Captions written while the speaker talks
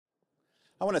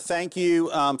I want to thank you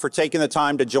for taking the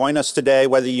time to join us today,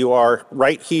 whether you are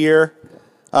right here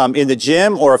in the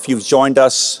gym or if you've joined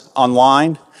us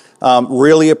online.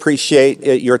 Really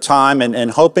appreciate your time and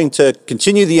hoping to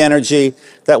continue the energy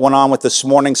that went on with this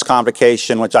morning's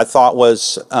convocation, which I thought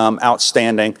was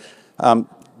outstanding.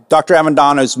 Dr.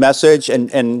 Avendano's message,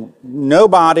 and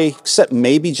nobody except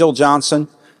maybe Jill Johnson,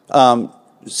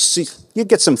 you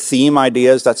get some theme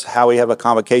ideas. That's how we have a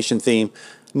convocation theme.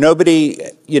 Nobody,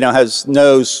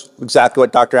 knows exactly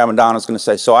what Dr. Avendano is going to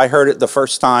say. So I heard it the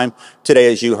first time today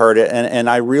as you heard it, and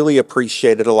I really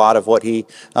appreciated a lot of what he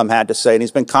had to say. And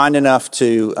he's been kind enough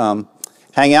to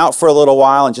hang out for a little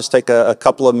while and just take a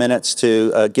couple of minutes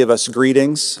to give us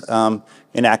greetings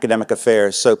in academic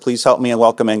affairs. So please help me in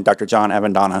welcoming Dr. John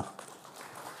Avendano.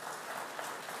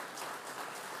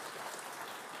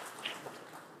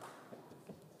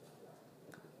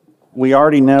 We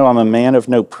already know I'm a man of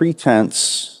no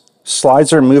pretense.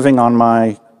 Slides are moving on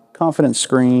my confidence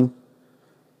screen.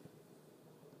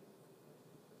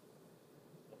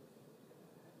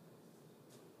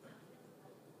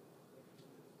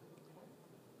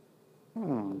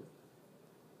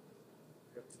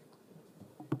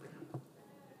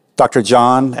 Dr.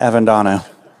 John Avendano.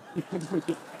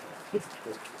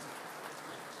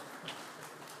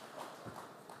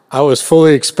 I was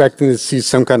fully expecting to see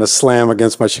some kind of slam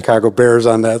against my Chicago Bears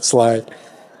on that slide.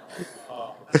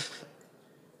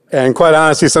 And quite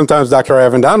honestly, sometimes Dr.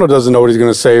 Avendano doesn't know what he's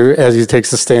going to say as he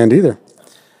takes the stand either.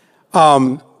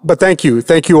 But thank you.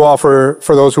 Thank you all for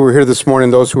those who were here this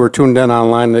morning, those who are tuned in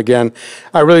online. And again,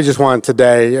 I really just want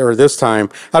today, or this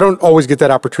time, I don't always get that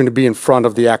opportunity to be in front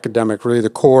of the academic, really the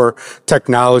core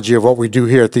technology of what we do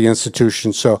here at the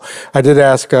institution. So I did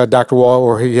ask Dr. Wall,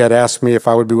 or he had asked me if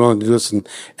I would be willing to do this, and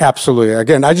absolutely.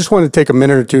 Again, I just want to take a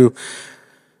minute or two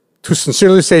to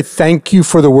sincerely say thank you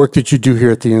for the work that you do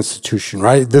here at the institution,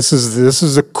 right? This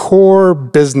is a core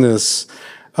business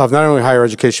of not only higher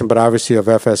education, but obviously of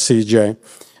FSCJ.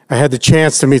 I had the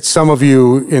chance to meet some of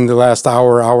you in the last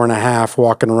hour and a half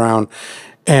walking around,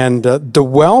 and the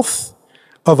wealth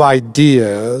of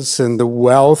ideas and the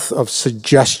wealth of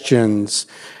suggestions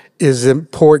is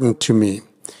important to me.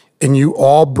 And you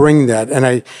all bring that. And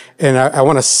I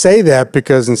want to say that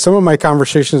because in some of my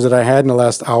conversations that I had in the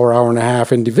last hour and a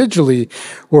half individually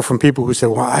were from people who said,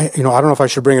 well, I don't know if I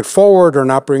should bring it forward or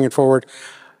not bring it forward.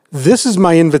 This is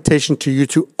my invitation to you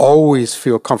to always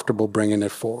feel comfortable bringing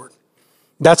it forward.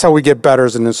 That's how we get better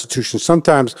as an institution.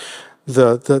 Sometimes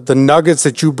the nuggets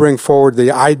that you bring forward,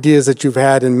 the ideas that you've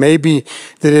had, and maybe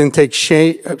they didn't take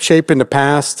shape in the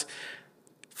past,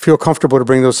 feel comfortable to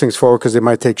bring those things forward because they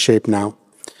might take shape now.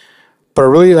 But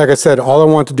really, like I said, all I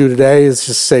want to do today is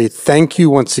just say thank you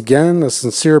once again, a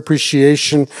sincere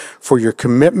appreciation for your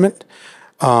commitment.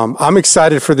 I'm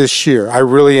excited for this year. I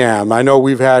really am. I know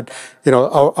we've had,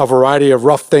 a variety of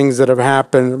rough things that have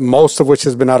happened, most of which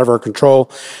has been out of our control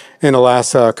in the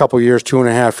last couple of years,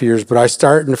 2.5 years. But I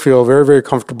starting to feel very, very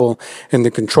comfortable in the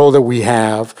control that we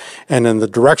have and in the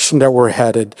direction that we're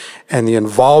headed and the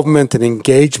involvement and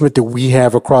engagement that we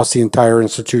have across the entire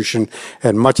institution.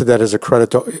 And much of that is a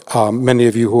credit to many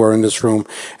of you who are in this room.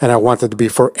 And I want it to be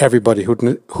for everybody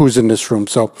who's in this room.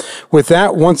 So with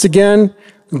that, once again,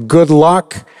 good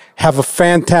luck. Have a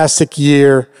fantastic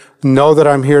year. Know that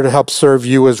I'm here to help serve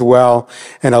you as well.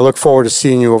 And I look forward to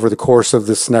seeing you over the course of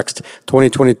this next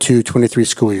 2022-23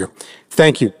 school year.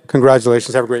 Thank you.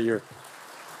 Congratulations. Have a great year.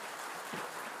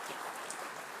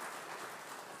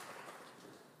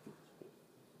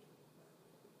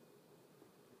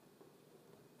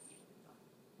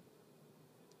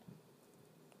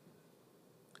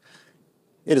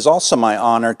 It is also my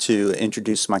honor to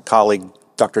introduce my colleague,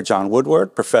 Dr. John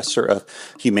Woodward, Professor of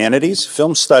Humanities,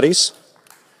 Film Studies,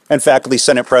 and Faculty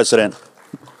Senate President.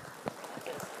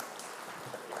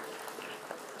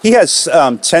 He has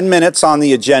 10 minutes on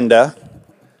the agenda.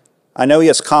 I know he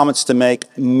has comments to make.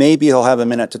 Maybe he'll have a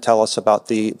minute to tell us about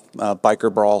the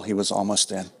biker brawl he was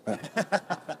almost in. I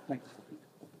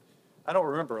don't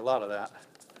remember a lot of that.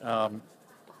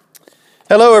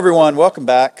 Hello, everyone. Welcome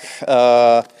back.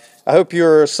 I hope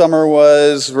your summer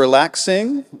was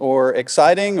relaxing or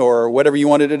exciting or whatever you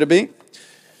wanted it to be.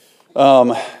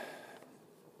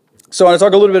 So I want to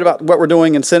talk a little bit about what we're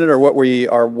doing in Senate, or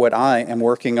what I am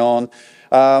working on.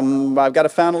 I've got to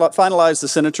finalize the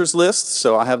senators list,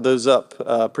 so I have those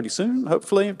up pretty soon,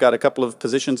 hopefully. I've got a couple of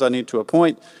positions I need to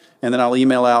appoint, and then I'll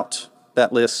email out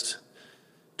that list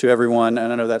to everyone.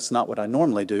 And I know that's not what I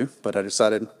normally do, but I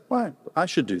decided, well, I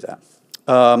should do that.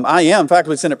 I am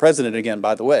Faculty Senate President again,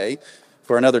 by the way,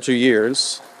 for another 2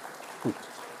 years.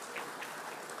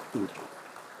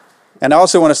 And I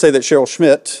also want to say that Cheryl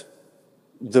Schmidt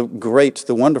the great,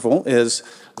 the wonderful is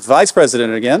Vice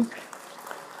President again.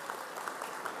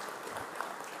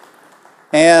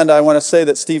 And I want to say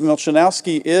that Steve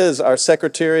Milchanowski is our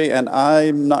secretary, and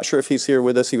I'm not sure if he's here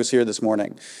with us. He was here this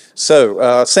morning.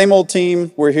 So, same old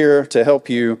team. We're here to help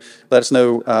you. Let us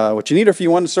know what you need, or if you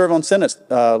want to serve on Senate,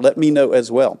 let me know as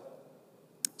well.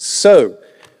 So,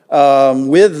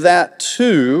 with that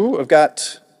too, I've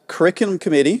got Curriculum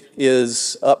Committee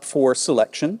is up for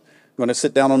selection. I'm going to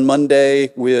sit down on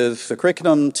Monday with the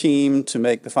curriculum team to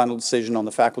make the final decision on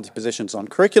the faculty positions on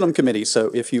Curriculum Committee.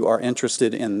 So if you are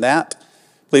interested in that,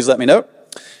 please let me know.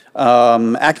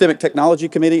 Academic Technology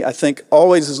Committee, I think,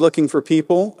 always is looking for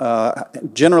people,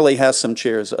 generally has some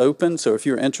chairs open. So if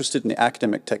you're interested in the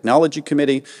Academic Technology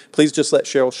Committee, please just let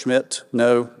Cheryl Schmidt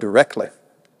know directly.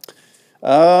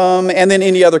 And then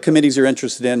any other committees you're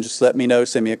interested in, just let me know,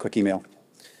 send me a quick email.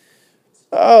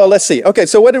 Oh, let's see. Okay,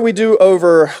 so what did we do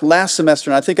over last semester?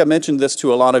 And I think I mentioned this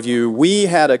to a lot of you. We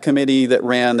had a committee that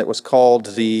ran that was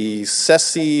called the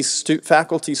FSCJ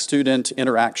Faculty Student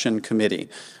Interaction Committee.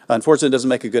 Unfortunately, it doesn't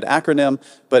make a good acronym,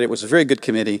 but it was a very good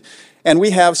committee. And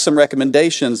we have some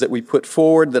recommendations that we put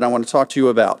forward that I want to talk to you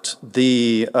about.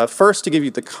 The first, to give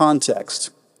you the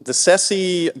context, the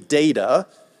FSCJ data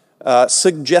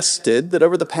suggested that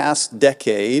over the past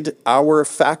decade, our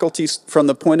faculty, from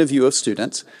the point of view of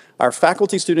students, our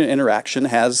faculty-student interaction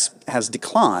has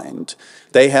declined.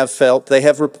 They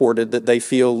have reported that they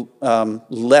feel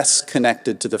less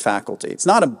connected to the faculty. It's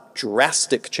not a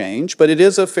drastic change, but it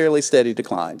is a fairly steady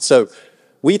decline. So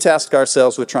we tasked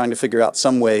ourselves with trying to figure out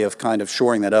some way of kind of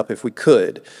shoring that up if we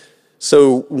could.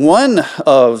 So one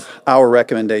of our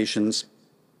recommendations,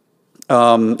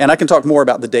 and I can talk more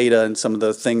about the data and some of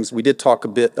the things. We did talk a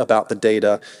bit about the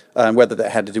data and whether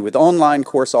that had to do with online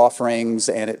course offerings,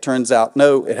 and it turns out,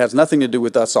 no, it has nothing to do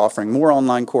with us offering more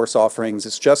online course offerings.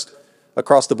 It's just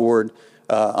across the board,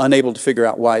 unable to figure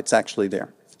out why it's actually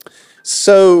there.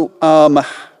 So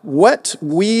what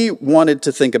we wanted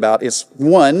to think about is,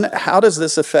 one, how does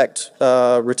this affect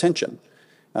retention?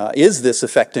 Is this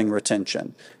affecting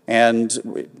retention? And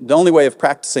the only way of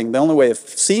practicing, the only way of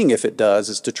seeing if it does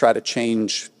is to try to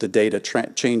change the data,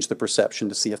 change the perception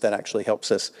to see if that actually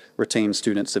helps us retain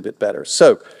students a bit better.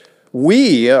 So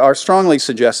we are strongly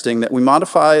suggesting that we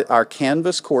modify our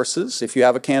Canvas courses. If you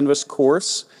have a Canvas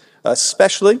course,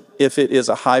 especially if it is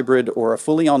a hybrid or a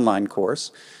fully online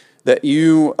course, that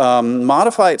you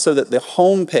modify it so that the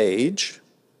home page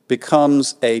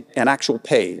becomes an actual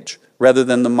page rather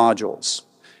than the modules.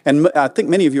 And I think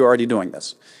many of you are already doing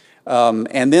this.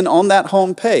 And then on that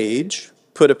home page,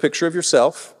 put a picture of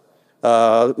yourself,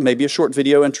 maybe a short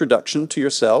video introduction to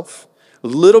yourself, a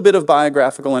little bit of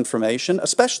biographical information,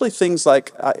 especially things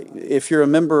like if you're a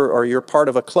member or you're part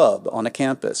of a club on a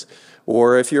campus,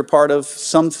 or if you're part of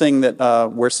something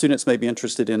that where students may be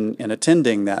interested in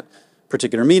attending that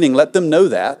particular meeting, let them know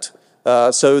that.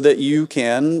 So that you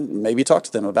can maybe talk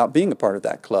to them about being a part of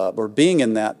that club or being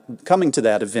in that, coming to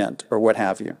that event or what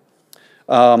have you.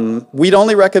 We'd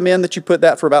only recommend that you put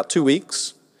that for about 2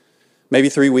 weeks, maybe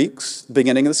 3 weeks,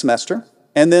 beginning of the semester,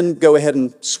 and then go ahead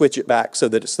and switch it back so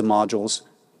that it's the modules.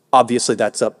 Obviously,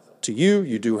 that's up to you.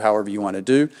 You do however you want to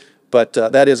do, but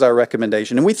that is our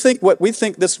recommendation. And we think what we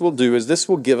think this will do is this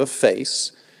will give a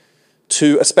face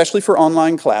to, especially for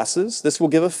online classes, this will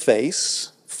give a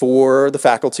face for the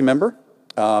faculty member.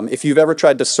 If you've ever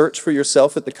tried to search for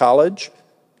yourself at the college,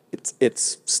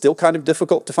 it's still kind of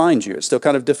difficult to find you. It's still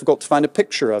kind of difficult to find a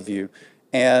picture of you.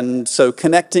 And so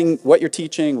connecting what you're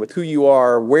teaching with who you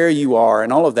are, where you are,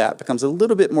 and all of that becomes a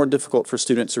little bit more difficult for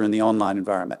students who are in the online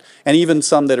environment, and even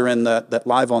some that are in that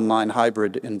live online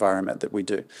hybrid environment that we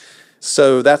do.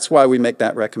 So that's why we make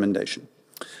that recommendation.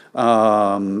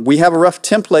 We have a rough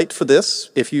template for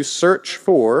this. If you search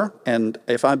for, and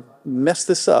if I mess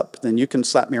this up, then you can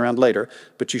slap me around later,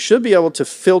 but you should be able to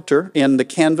filter in the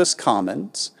Canvas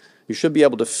Commons. You should be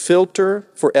able to filter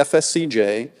for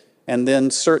FSCJ and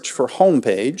then search for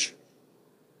homepage.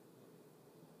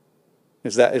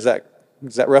 Is that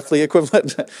roughly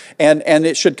equivalent? and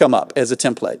it should come up as a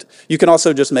template. You can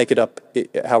also just make it up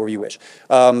however you wish.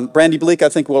 Brandy Bleak, I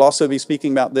think, will also be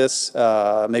speaking about this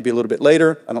maybe a little bit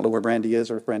later. I don't know where Brandy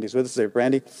is or if Brandy's with us. There's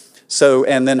Brandy. So,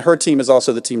 and then her team is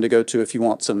also the team to go to if you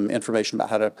want some information about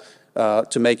how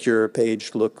to make your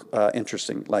page look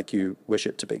interesting like you wish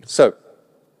it to be. So,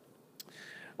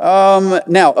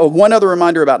 now, one other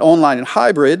reminder about online and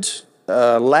hybrid.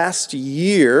 Last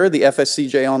year, the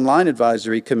FSCJ Online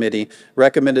Advisory Committee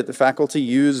recommended the faculty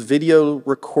use video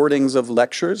recordings of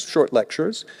lectures, short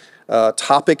lectures,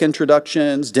 topic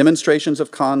introductions, demonstrations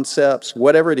of concepts,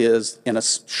 whatever it is, in a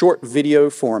short video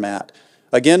format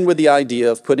Again, with the idea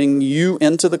of putting you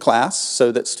into the class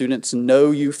so that students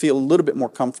know you, feel a little bit more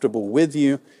comfortable with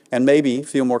you, and maybe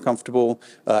feel more comfortable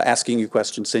asking you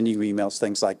questions, sending you emails,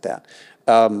 things like that.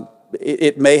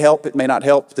 It may help, it may not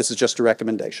help. This is just a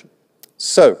recommendation.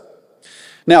 So,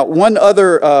 now, one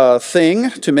other thing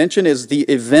to mention is the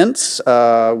events.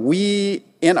 We,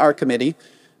 in our committee,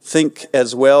 think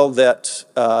as well that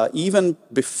even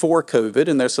before COVID,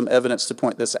 and there's some evidence to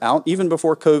point this out, even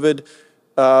before COVID,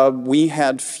 we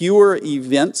had fewer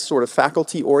events, sort of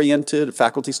faculty-oriented,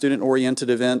 faculty-student-oriented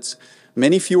events,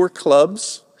 many fewer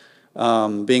clubs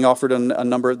being offered on a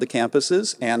number of the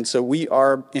campuses, and so we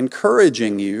are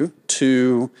encouraging you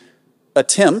to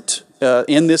attempt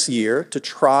in this year to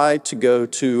try to go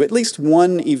to at least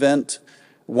one event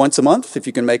once a month, if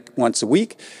you can make once a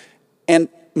week, and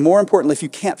more importantly, if you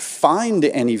can't find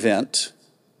an event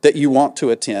that you want to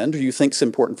attend or you think is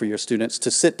important for your students,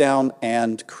 to sit down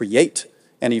and create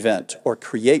an event or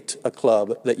create a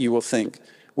club that you will think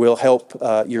will help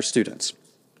your students.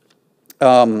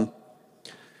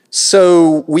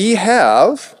 So we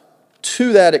have,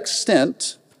 to that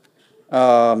extent,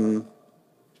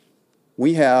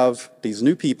 we have these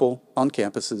new people on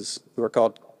campuses who are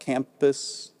called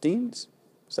campus deans.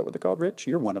 Is that what they're called, Rich?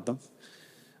 You're one of them.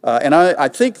 And I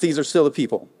think these are still the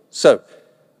people. So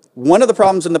one of the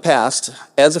problems in the past,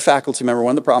 as a faculty member,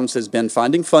 one of the problems has been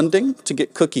finding funding to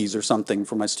get cookies or something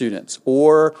for my students,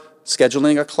 or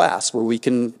scheduling a class where we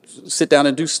can sit down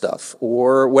and do stuff,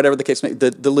 or whatever the case may be,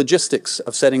 the logistics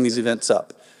of setting these events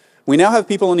up. We now have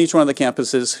people on each one of the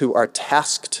campuses who are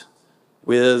tasked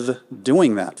with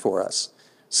doing that for us.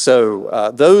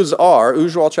 So those are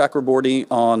Ujwal Chakraborty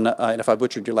on, and if I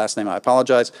butchered your last name, I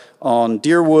apologize, on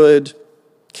Deerwood,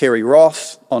 Carrie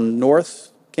Roth on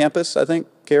North Campus, I think,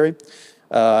 Carrie.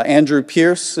 Andrew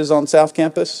Pierce is on South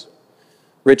Campus.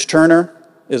 Rich Turner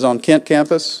is on Kent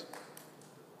Campus.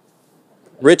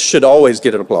 Rich should always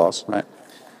get an applause, right?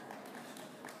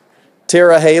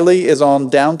 Tara Haley is on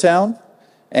Downtown,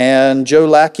 and Joe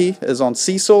Lackey is on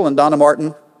Cecil, and Donna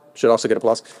Martin, should also get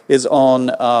applause, is on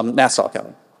Nassau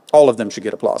County. All of them should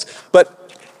get applause.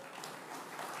 But,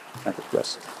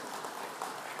 yes.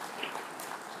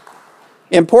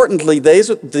 Importantly, these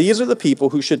are the people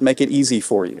who should make it easy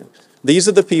for you. These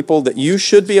are the people that you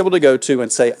should be able to go to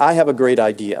and say, I have a great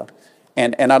idea,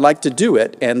 and I'd like to do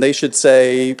it. And they should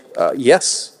say,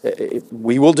 yes,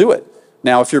 we will do it.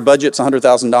 Now, if your budget's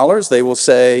 $100,000, they will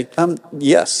say,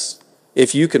 yes,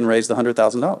 if you can raise the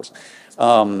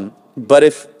 $100,000. But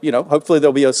if, hopefully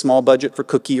there'll be a small budget for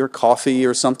cookie or coffee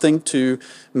or something to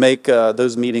make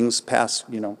those meetings pass.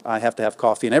 I have to have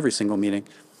coffee in every single meeting.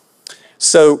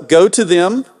 So go to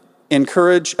them.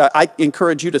 I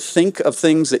encourage you to think of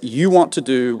things that you want to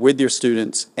do with your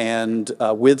students and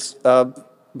with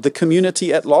the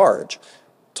community at large.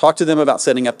 Talk to them about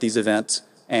setting up these events,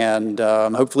 and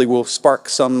hopefully we'll spark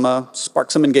some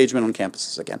engagement on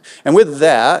campuses again. And with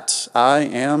that, I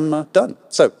am done.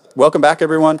 So welcome back,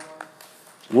 everyone.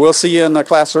 We'll see you in the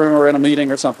classroom or in a meeting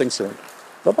or something soon.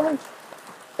 Bye-bye.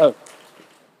 Oh.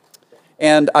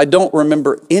 And I don't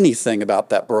remember anything about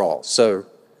that brawl, so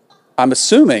I'm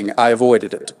assuming I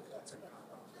avoided it.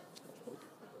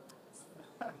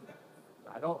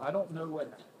 I don't know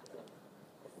what.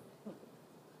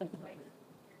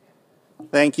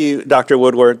 Thank you, Dr.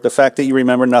 Woodward. The fact that you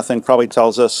remember nothing probably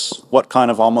tells us what kind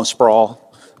of almost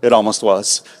brawl it almost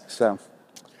was. So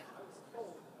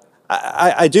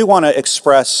I do want to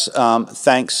express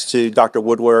thanks to Dr.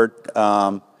 Woodward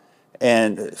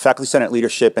and Faculty Senate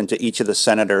leadership, and to each of the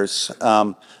senators.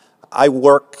 I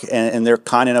work, and they're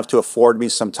kind enough to afford me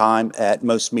some time at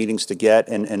most meetings to get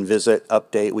and visit,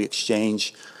 update. We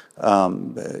exchange,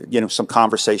 some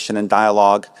conversation and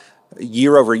dialogue.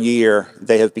 Year over year,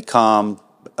 they have become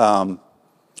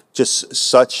just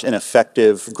such an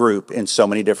effective group in so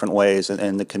many different ways,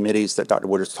 and the committees that Dr.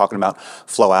 Woodward is talking about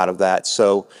flow out of that.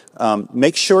 So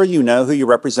make sure you know who your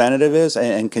representative is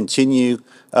and continue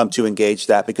to engage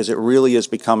that, because it really is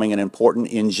becoming an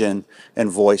important engine and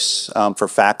voice for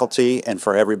faculty and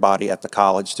for everybody at the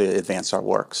college to advance our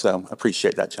work. So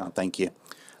appreciate that, John. Thank you.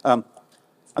 I'm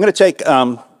going to take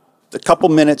a couple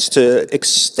minutes to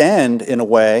extend, in a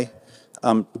way,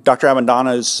 Dr.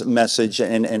 Avendano's message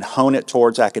and hone it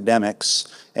towards academics.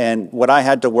 And what I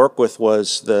had to work with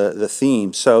was the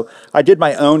theme. So I did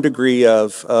my own degree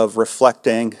of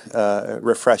reflecting,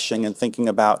 refreshing, and thinking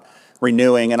about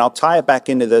renewing. And I'll tie it back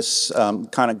into this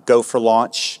kind of go for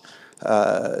launch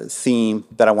theme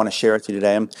that I want to share with you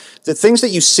today. And the things that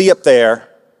you see up there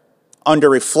under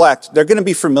reflect, they're going to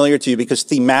be familiar to you because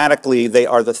thematically they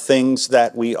are the things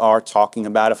that we are talking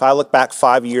about. If I look back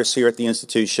 5 years here at the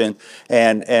institution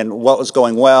and what was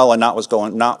going well and what was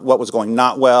going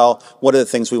not well, what are the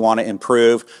things we want to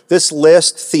improve? This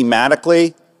list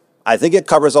thematically, I think it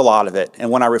covers a lot of it. And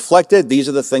when I reflected, these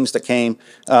are the things that came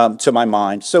to my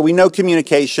mind. So we know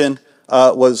communication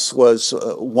was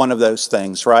one of those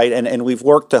things, right? And we've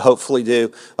worked to hopefully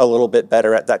do a little bit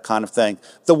better at that kind of thing.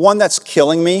 The one that's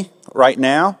killing me right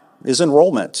now is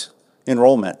enrollment.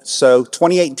 So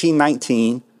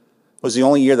 2018-19 was the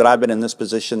only year that I've been in this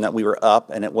position that we were up,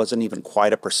 and it wasn't even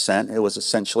quite 1%. It was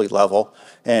essentially level.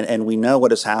 And we know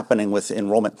what is happening with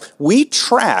enrollment. We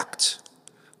tracked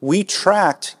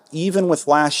even with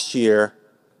last year,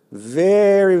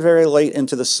 very, very late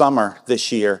into the summer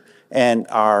this year. And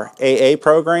our AA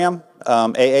program,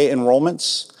 AA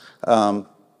enrollments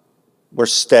were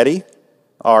steady.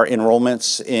 Our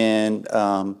enrollments in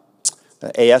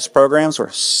AS programs were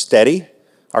steady.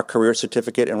 Our career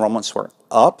certificate enrollments were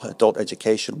up. Adult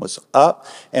education was up.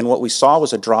 And what we saw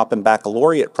was a drop in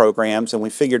baccalaureate programs. And we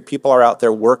figured people are out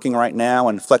there working right now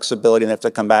and flexibility, and they have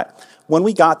to come back. When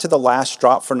we got to the last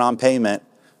drop for non-payment,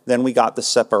 then we got the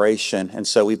separation. And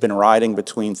so we've been riding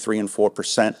between 3 and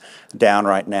 4% down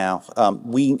right now.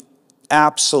 We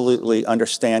absolutely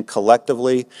understand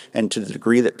collectively, and to the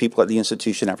degree that people at the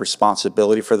institution have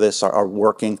responsibility for this, are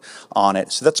working on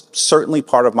it. So that's certainly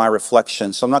part of my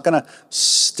reflection. So I'm not going to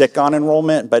stick on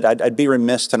enrollment, but I'd be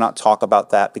remiss to not talk about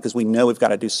that because we know we've got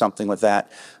to do something with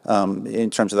that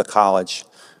in terms of the college.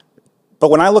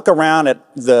 But when I look around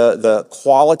at the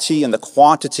quality and the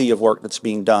quantity of work that's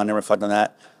being done and reflect on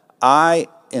that, I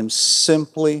am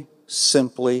simply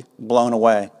blown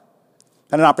away. I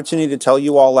had an opportunity to tell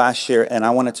you all last year, and I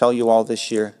want to tell you all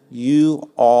this year,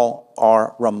 you all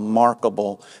are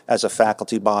remarkable as a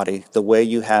faculty body. The way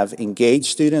you have engaged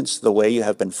students, the way you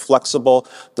have been flexible,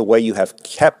 the way you have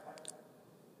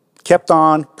kept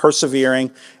on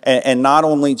persevering, and not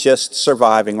only just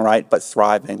surviving, right, but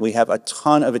thriving. We have a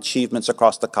ton of achievements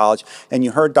across the college, and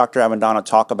you heard Dr. Avendano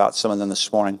talk about some of them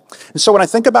this morning. And so when I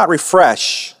think about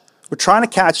refresh, we're trying to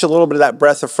catch a little bit of that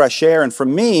breath of fresh air. And for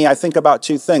me, I think about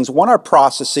two things. One are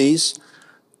processes,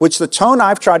 which the tone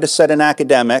I've tried to set in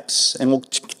academics and will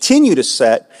continue to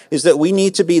set is that we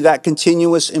need to be that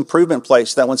continuous improvement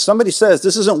place, that when somebody says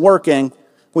this isn't working,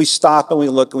 we stop and we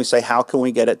look and we say, how can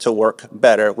we get it to work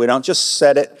better? We don't just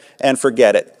set it and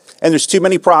forget it. And there's too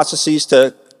many processes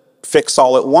to fix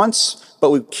all at once,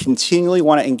 but we continually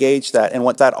want to engage that. And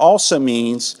what that also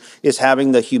means is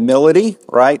having the humility,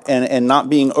 right, and not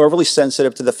being overly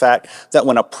sensitive to the fact that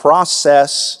when a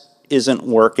process isn't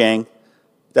working,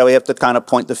 that we have to kind of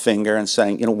point the finger and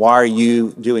saying, why are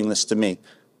you doing this to me?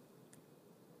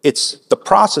 It's the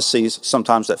processes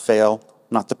sometimes that fail,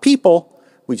 not the people.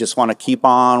 We just want to keep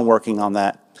on working on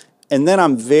that. And then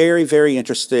I'm very, very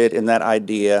interested in that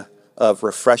idea of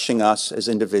refreshing us as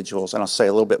individuals, and I'll say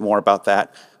a little bit more about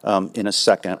that in a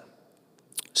second.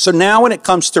 So now when it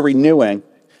comes to renewing,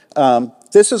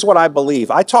 this is what I believe.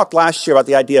 I talked last year about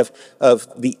the idea of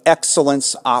the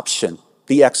excellence option,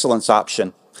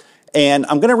 And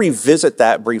I'm going to revisit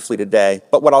that briefly today.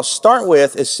 But what I'll start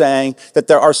with is saying that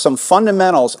there are some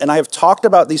fundamentals, and I have talked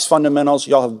about these fundamentals.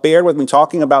 Y'all have bared with me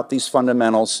talking about these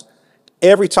fundamentals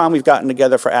every time we've gotten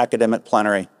together for academic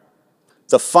plenary.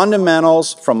 The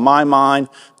fundamentals, from my mind,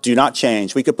 do not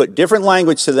change. We could put different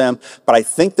language to them, but I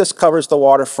think this covers the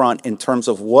waterfront in terms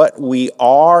of what we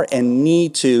are and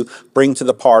need to bring to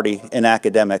the party in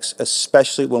academics,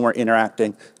 especially when we're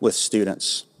interacting with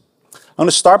students. I'm going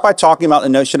to start by talking about the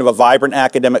notion of a vibrant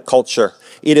academic culture.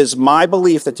 It is my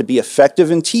belief that to be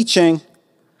effective in teaching,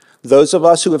 those of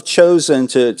us who have chosen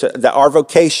that our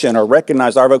vocation or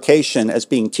recognize our vocation as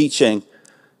being teaching,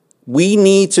 we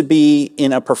need to be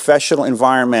in a professional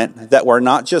environment that we're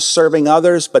not just serving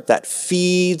others, but that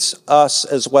feeds us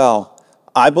as well.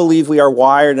 I believe we are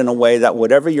wired in a way that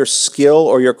whatever your skill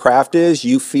or your craft is,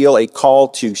 you feel a call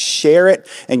to share it,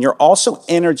 and you're also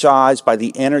energized by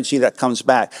the energy that comes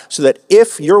back. So that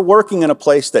if you're working in a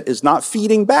place that is not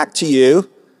feeding back to you,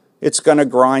 it's going to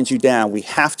grind you down. We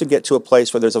have to get to a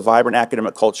place where there's a vibrant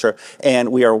academic culture,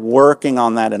 and we are working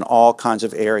on that in all kinds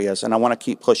of areas, and I want to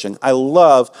keep pushing. I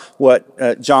love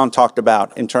what John talked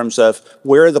about in terms of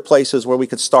where are the places where we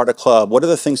could start a club, what are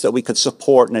the things that we could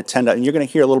support and attend, and you're going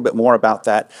to hear a little bit more about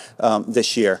that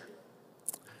this year.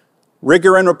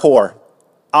 Rigor and rapport.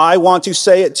 I want to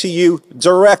say it to you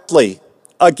directly,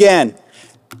 again.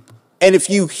 And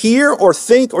if you hear or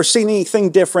think or see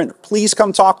anything different, please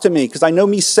come talk to me, because I know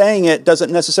me saying it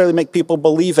doesn't necessarily make people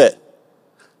believe it.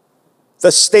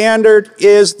 The standard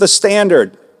is the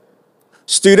standard.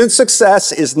 Student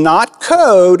success is not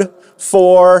code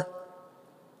for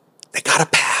they gotta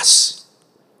pass.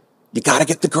 You gotta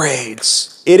get the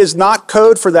grades. It is not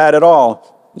code for that at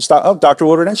all. Oh, Dr.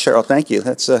 Woodward and Cheryl, thank you.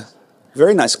 That's a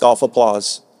very nice golf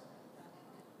applause.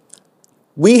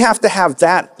 We have to have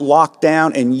that locked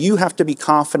down, and you have to be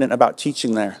confident about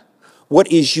teaching there. What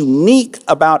is unique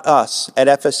about us at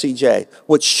FSCJ,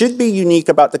 what should be unique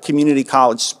about the community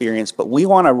college experience, but we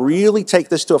want to really take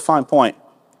this to a fine point,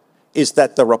 is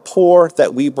that the rapport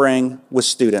that we bring with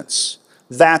students.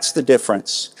 That's the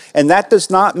difference. And that does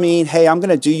not mean, hey, I'm going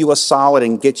to do you a solid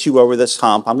and get you over this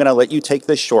hump. I'm going to let you take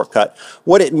this shortcut.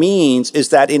 What it means is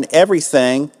that in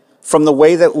everything, from the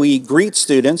way that we greet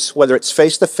students, whether it's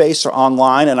face-to-face or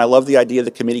online, and I love the idea the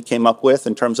committee came up with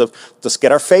in terms of let's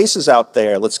get our faces out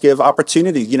there, let's give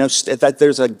opportunity, that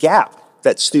there's a gap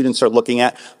that students are looking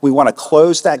at. We want to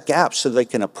close that gap so they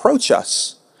can approach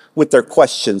us with their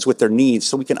questions, with their needs,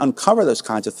 so we can uncover those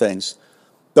kinds of things.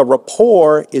 The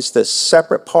rapport is the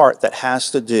separate part that has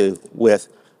to do with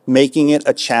making it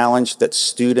a challenge that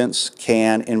students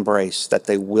can embrace, that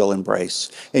they will embrace.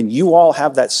 And you all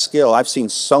have that skill. I've seen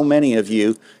so many of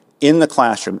you in the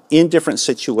classroom, in different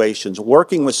situations,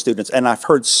 working with students, and I've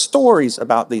heard stories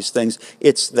about these things.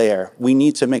 It's there. We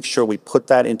need to make sure we put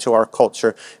that into our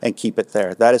culture and keep it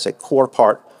there. That is a core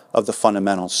part of the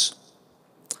fundamentals.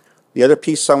 The other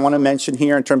piece I want to mention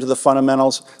here in terms of the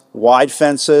fundamentals, wide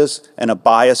fences and a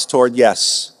bias toward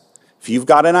yes. If you've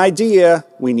got an idea,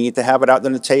 we need to have it out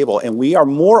on the table. And we are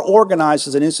more organized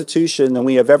as an institution than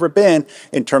we have ever been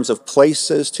in terms of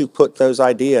places to put those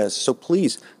ideas. So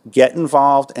please get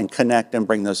involved and connect and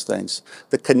bring those things.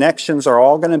 The connections are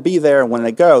all going to be there. And when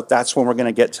they go, that's when we're going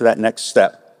to get to that next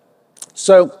step.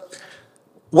 So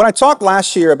when I talked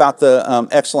last year about the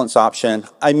excellence option,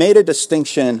 I made a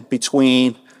distinction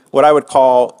between what I would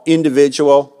call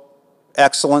individual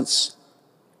excellence.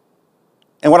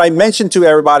 And what I mentioned to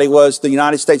everybody was the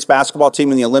United States basketball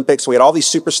team in the Olympics. We had all these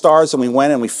superstars, and we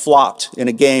went and we flopped in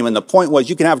a game. And the point was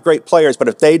you can have great players, but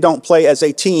if they don't play as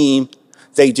a team,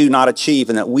 they do not achieve,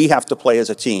 and that we have to play as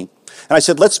a team. And I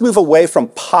said, let's move away from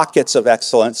pockets of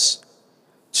excellence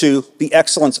to the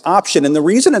excellence option. And the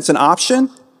reason it's an option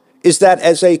is that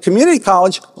as a community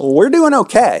college, we're doing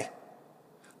okay,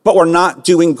 but we're not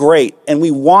doing great. And we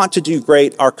want to do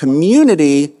great. Our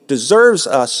community deserves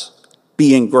us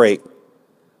being great.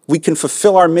 We can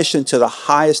fulfill our mission to the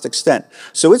highest extent.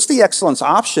 So it's the excellence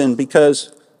option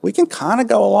because we can kind of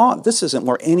go along. This isn't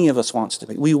where any of us wants to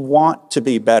be. We want to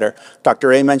be better.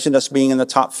 Dr. A mentioned us being in the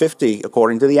top 50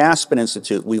 according to the Aspen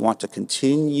Institute. We want to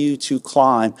continue to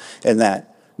climb in that.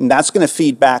 And that's going to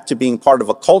feed back to being part of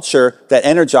a culture that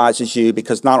energizes you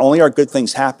because not only are good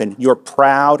things happen, you're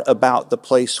proud about the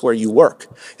place where you work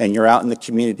and you're out in the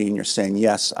community and you're saying,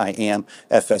 yes, I am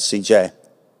FSCJ.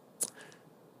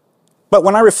 But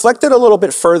when I reflected a little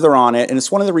bit further on it, and it's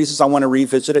one of the reasons I want to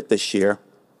revisit it this year,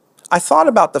 I thought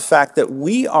about the fact that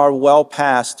we are well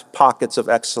past pockets of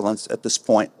excellence at this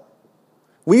point.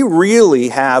 We really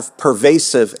have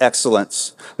pervasive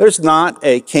excellence. There's not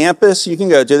a campus you can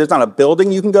go to, there's not a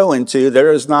building you can go into,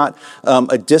 there is not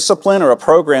a discipline or a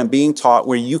program being taught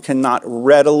where you cannot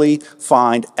readily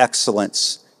find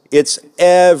excellence. It's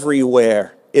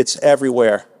everywhere. It's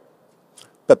everywhere.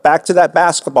 But back to that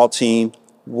basketball team,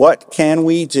 what can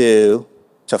we do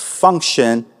to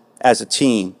function as a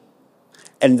team?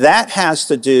 And that has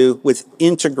to do with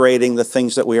integrating the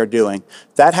things that we are doing.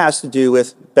 That has to do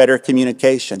with better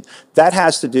communication. That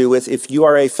has to do with if you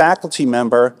are a faculty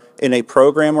member in a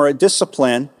program or a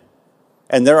discipline,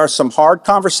 and there are some hard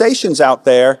conversations out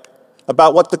there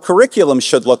about what the curriculum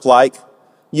should look like,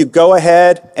 you go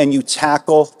ahead and you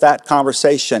tackle that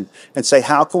conversation and say,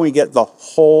 how can we get the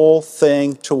whole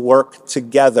thing to work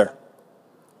together?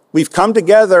 We've come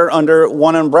together under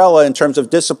one umbrella in terms of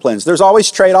disciplines. There's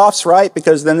always trade-offs, right?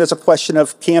 Because then there's a question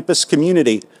of campus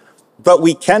community. But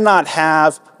we cannot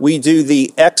have, we do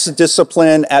the X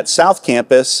discipline at South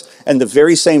Campus and the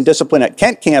very same discipline at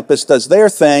Kent Campus does their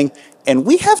thing, and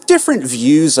we have different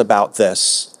views about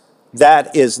this.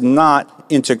 That is not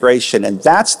integration, and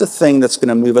that's the thing that's going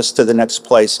to move us to the next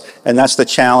place, and that's the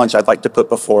challenge I'd like to put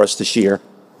before us this year.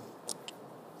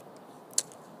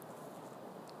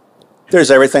 There's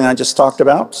everything I just talked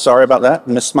about. Sorry about that,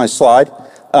 missed my slide.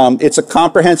 It's a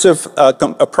comprehensive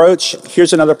approach.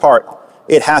 Here's another part.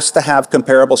 It has to have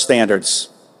comparable standards.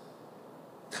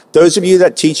 Those of you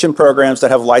that teach in programs that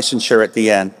have licensure at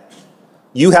the end,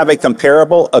 you have a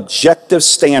comparable objective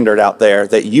standard out there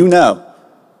that you know.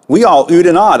 We all oohed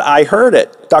and awed. I heard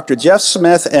it. Dr. Jeff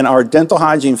Smith and our dental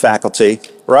hygiene faculty,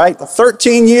 right?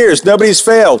 13 years, nobody's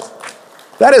failed.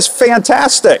 That is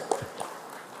fantastic.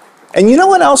 And you know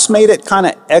what else made it kind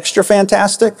of extra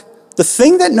fantastic? The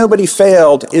thing that nobody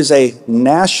failed is a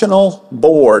national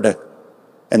board.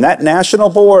 And that national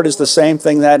board is the same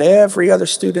thing that every other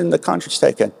student in the country's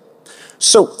taken.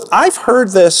 So I've heard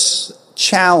this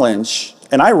challenge,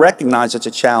 and I recognize it's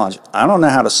a challenge. I don't know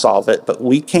how to solve it, but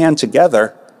we can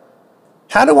together.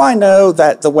 How do I know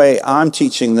that the way I'm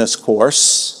teaching this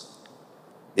course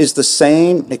is the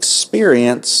same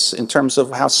experience in terms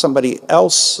of how somebody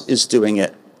else is doing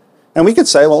it? And we could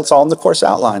say, well, it's all in the course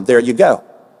outline. There you go.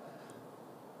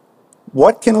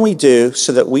 What can we do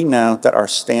so that we know that our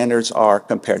standards are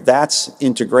compared? That's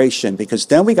integration, because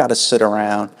then we got to sit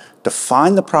around,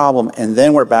 define the problem, and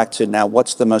then we're back to now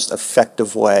what's the most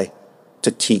effective way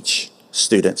to teach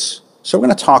students. So we're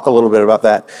going to talk a little bit about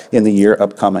that in the year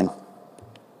upcoming.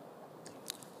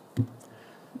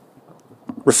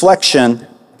 Reflection,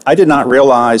 I did not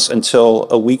realize until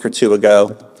a week or two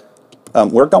ago,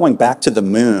 we're going back to the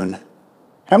moon.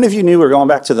 How many of you knew we were going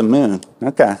back to the moon?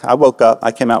 Okay, I woke up,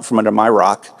 I came out from under my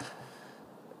rock.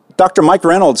 Dr. Mike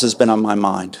Reynolds has been on my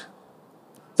mind.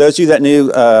 Those of you that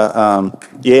knew,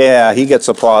 yeah, he gets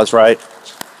applause, right?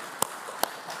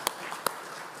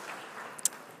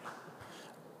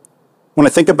 When I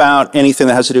think about anything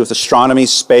that has to do with astronomy,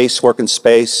 space, work in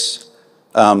space,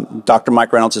 Dr.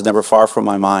 Mike Reynolds is never far from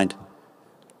my mind.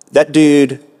 That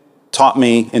dude taught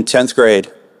me in 10th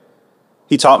grade.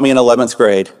 He taught me in 11th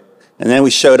grade. And then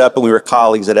we showed up and we were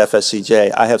colleagues at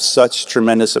FSCJ. I have such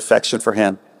tremendous affection for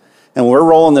him. And we're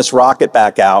rolling this rocket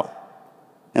back out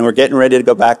and we're getting ready to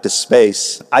go back to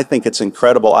space. I think it's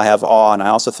incredible. I have awe, and I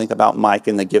also think about Mike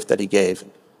and the gift that he gave.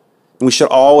 And we should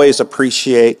always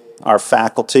appreciate our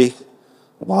faculty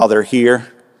while they're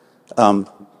here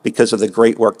because of the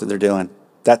great work that they're doing.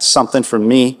 That's something for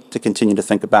me to continue to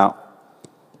think about.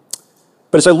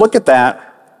 But as I look at that,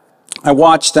 I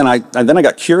watched and then I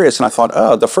got curious and I thought,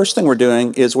 oh, the first thing we're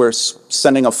doing is we're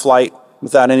sending a flight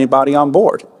without anybody on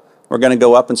board. We're going to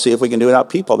go up and see if we can do it without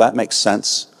people. That makes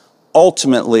sense.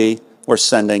 Ultimately, we're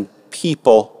sending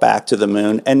people back to the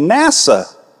moon, and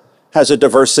NASA has a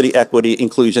diversity, equity,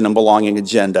 inclusion, and belonging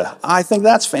agenda. I think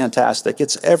that's fantastic.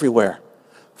 It's everywhere.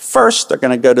 First, they're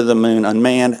going to go to the moon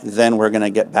unmanned, then we're going to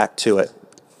get back to it.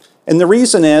 And the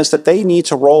reason is that they need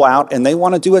to roll out and they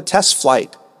want to do a test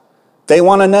flight. They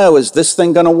want to know, is this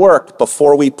thing going to work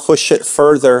before we push it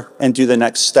further and do the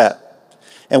next step?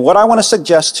 And what I want to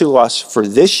suggest to us for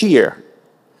this year,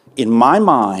 in my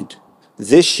mind,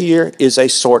 this year is a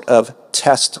sort of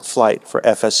test flight for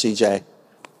FSCJ.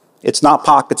 It's not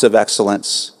pockets of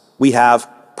excellence. We have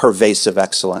pervasive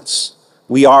excellence.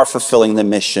 We are fulfilling the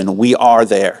mission. We are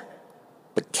there.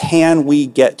 But can we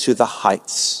get to the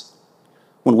heights?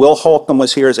 When Will Holcomb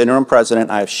was here as interim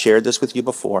president, I have shared this with you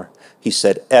before. He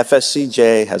said,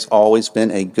 FSCJ has always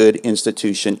been a good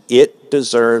institution. It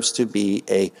deserves to be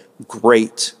a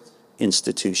great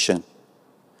institution.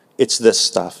 It's this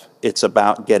stuff. It's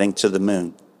about getting to the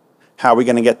moon. How are we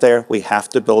going to get there? We have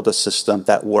to build a system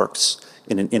that works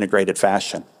in an integrated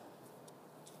fashion.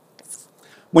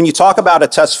 When you talk about a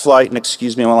test flight, and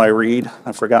excuse me while I read,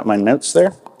 I forgot my notes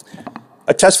there.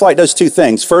 A test flight does two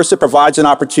things. First, it provides an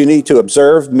opportunity to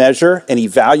observe, measure, and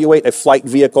evaluate a flight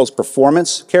vehicle's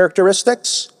performance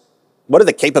characteristics. What are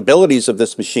the capabilities of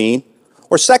this machine?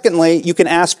 Or secondly, you can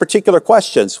ask particular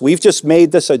questions. We've just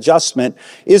made this adjustment.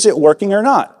 Is it working or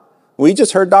not? We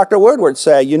just heard Dr. Woodward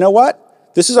say, you know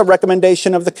what? This is a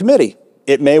recommendation of the committee.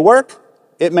 It may work,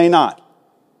 it may not.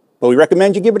 But we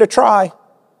recommend you give it a try.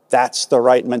 That's the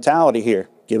right mentality here.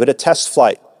 Give it a test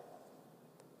flight.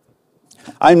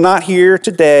 I'm not here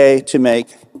today to make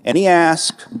any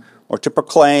ask or to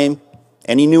proclaim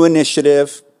any new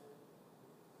initiative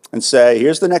and say,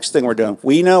 here's the next thing we're doing.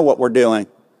 We know what we're doing.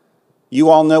 You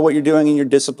all know what you're doing in your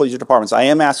disciplines, your departments. I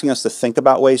am asking us to think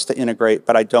about ways to integrate,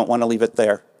 but I don't want to leave it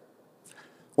there.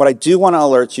 What I do want to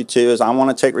alert you to is I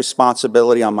want to take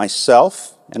responsibility on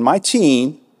myself and my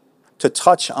team to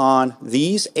touch on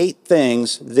these 8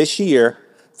 things this year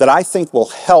that I think will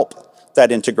help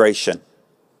that integration.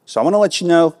 So I want to let you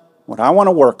know what I want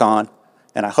to work on,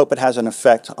 and I hope it has an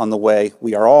effect on the way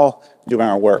we are all doing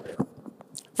our work.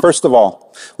 First of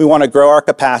all, we want to grow our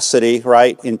capacity,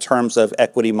 right, in terms of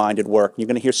equity-minded work. You're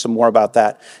going to hear some more about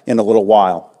that in a little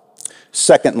while.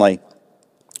 Secondly,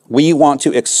 we want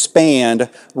to expand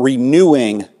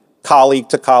renewing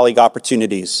colleague-to-colleague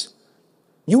opportunities.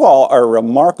 You all are a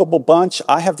remarkable bunch.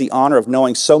 I have the honor of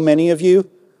knowing so many of you.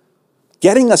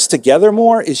 Getting us together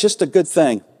more is just a good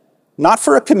thing. Not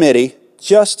for a committee,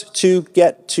 just to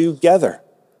get together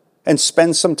and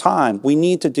spend some time. We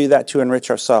need to do that to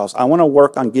enrich ourselves. I want to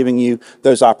work on giving you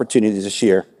those opportunities this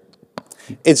year.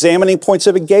 Examining points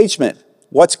of engagement.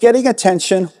 What's getting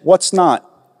attention? What's not?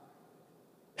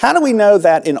 How do we know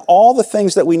that in all the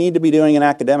things that we need to be doing in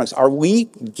academics, are we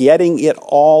getting it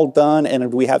all done and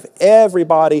do we have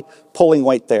everybody pulling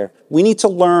weight there? We need to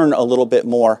learn a little bit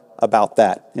more about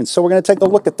that. And so we're going to take a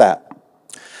look at that.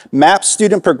 Map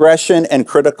student progression and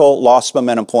critical lost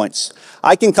momentum points.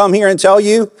 I can come here and tell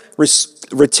you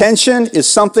retention is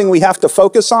something we have to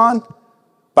focus on,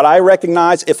 but I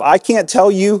recognize if I can't tell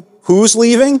you who's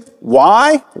leaving,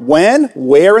 why, when,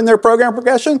 where in their program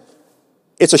progression,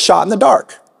 it's a shot in the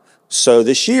dark. So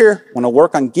this year, I want to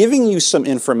work on giving you some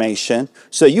information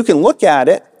so you can look at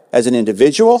it as an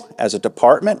individual, as a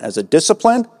department, as a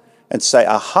discipline, and say,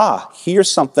 aha, here's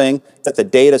something that the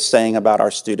data is saying about our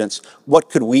students. What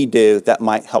could we do that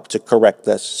might help to correct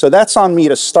this? So that's on me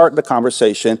to start the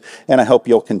conversation, and I hope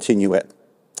you'll continue it.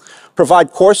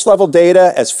 Provide course level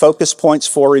data as focus points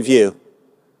for review.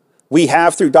 We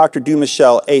have, through Dr.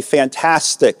 Dumichel, a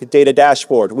fantastic data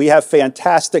dashboard. We have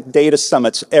fantastic data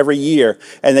summits every year,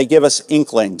 and they give us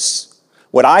inklings.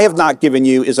 What I have not given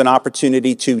you is an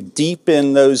opportunity to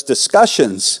deepen those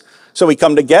discussions. So we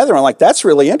come together and like, that's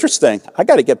really interesting. I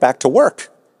got to get back to work.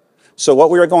 So what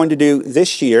we are going to do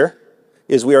this year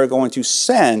is we are going to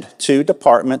send to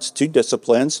departments, to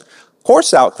disciplines,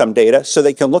 course outcome data so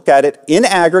they can look at it in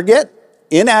aggregate.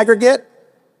 In aggregate,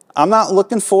 I'm not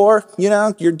looking for,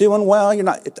 you're doing well,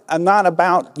 I'm not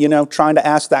about, trying to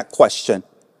ask that question.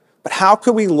 But how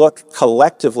could we look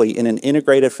collectively in an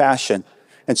integrated fashion?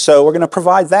 And so we're going to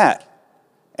provide that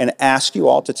and ask you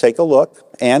all to take a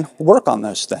look and work on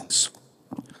those things.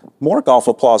 More golf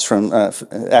applause from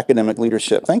academic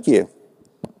leadership. Thank you.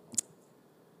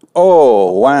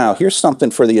 Oh, wow. Here's something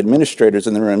for the administrators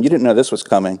in the room. You didn't know this was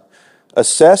coming.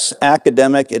 Assess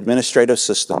academic administrative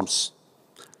systems.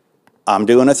 I'm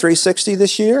doing a 360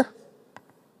 this year.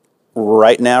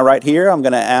 Right now, right here, I'm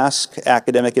going to ask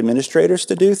academic administrators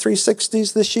to do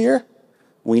 360s this year.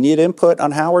 We need input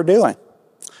on how we're doing.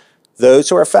 Those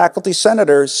who are faculty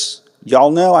senators,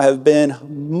 y'all know I have been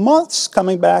months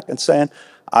coming back and saying,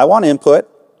 I want input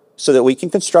so that we can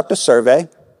construct a survey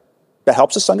that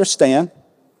helps us understand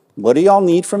what do y'all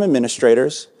need from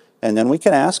administrators, and then we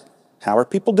can ask, how are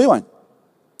people doing?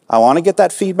 I want to get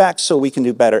that feedback so we can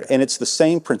do better, and it's the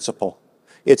same principle.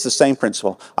 It's the same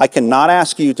principle. I cannot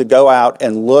ask you to go out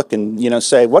and look and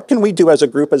say, what can we do as a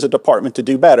group, as a department to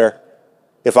do better,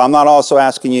 if I'm not also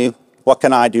asking you, what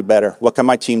can I do better? What can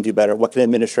my team do better? What can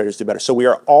administrators do better? So we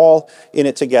are all in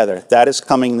it together. That is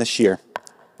coming this year.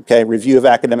 Okay, review of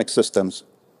academic systems.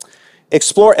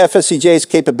 Explore FSCJ's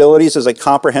capabilities as a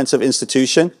comprehensive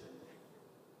institution.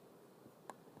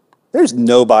 There's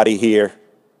nobody here,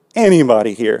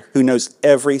 anybody here, who knows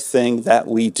everything that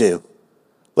we do.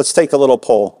 Let's take a little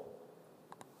poll.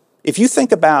 If you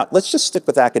think about, let's just stick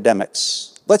with academics.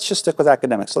 Let's just stick with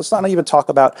academics. Let's not even talk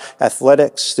about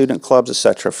athletics, student clubs,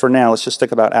 etc. For now, let's just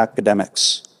stick about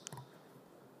academics.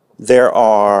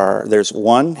 There's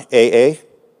one AA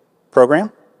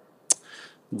program.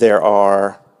 There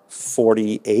are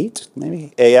 48,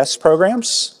 maybe, AS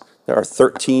programs. There are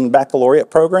 13 baccalaureate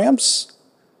programs.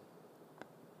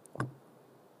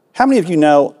 How many of you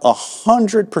know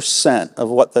 100% of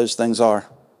what those things are?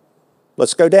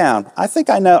 Let's go down. I think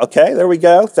I know. Okay, there we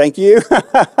go. Thank you.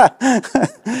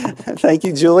 Thank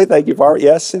you, Julie. Thank you, Barbara.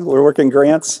 Yes, we're working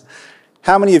grants.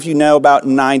 How many of you know about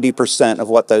 90% of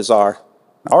what those are?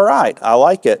 All right, I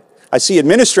like it. I see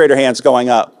administrator hands going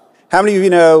up. How many of you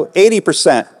know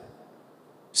 80%,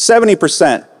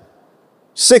 70%,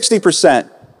 60%,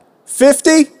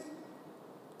 50,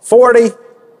 40?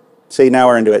 See, now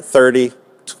we're into it. 30,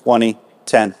 20,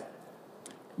 10.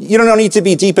 You don't need to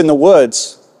be deep in the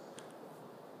woods.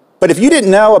 But if you didn't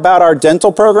know about our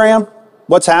dental program,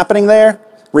 what's happening there,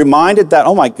 reminded that,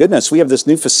 oh my goodness, we have this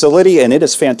new facility and it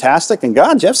is fantastic. And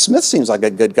God, Jeff Smith seems like a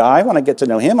good guy. I want to get to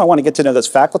know him. I want to get to know this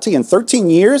faculty. In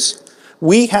 13 years,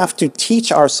 we have to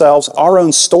teach ourselves our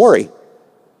own story.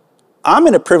 I'm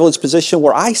in a privileged position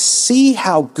where I see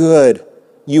how good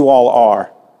you all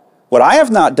are. What I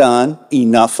have not done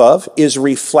enough of is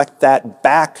reflect that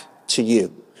back to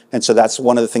you. And so that's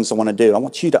one of the things I want to do. I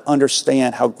want you to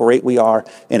understand how great we are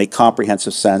in a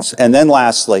comprehensive sense. And then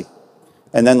lastly,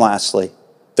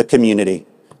 the community.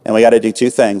 And we got to do two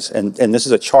things. And this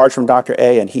is a charge from Dr.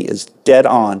 A, and he is dead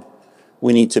on.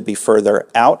 We need to be further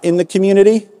out in the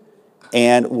community,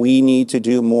 and we need to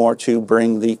do more to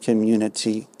bring the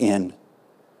community in.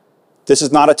 This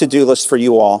is not a to-do list for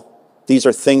you all. These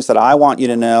are things that I want you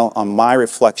to know on my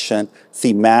reflection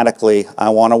thematically I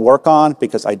want to work on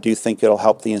because I do think it'll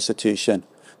help the institution.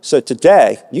 So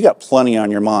today, you got plenty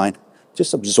on your mind.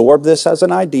 Just absorb this as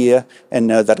an idea and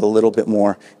know that a little bit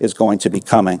more is going to be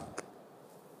coming.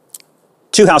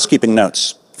 Two housekeeping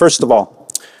notes. First of all,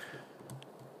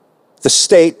 the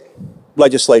state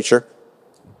legislature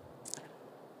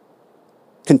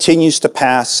continues to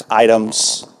pass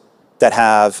items that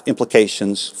have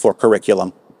implications for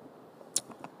curriculum.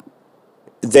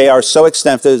 They are so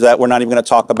extensive that we're not even going to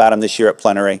talk about them this year at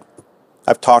plenary.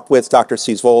 I've talked with Dr.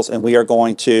 Seesvols, and we are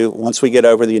going to, once we get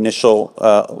over the initial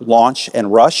launch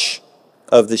and rush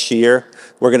of this year,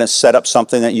 we're going to set up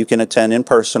something that you can attend in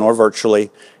person or virtually,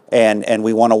 and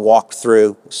we want to walk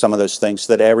through some of those things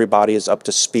so that everybody is up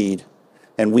to speed.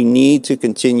 And we need to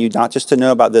continue not just to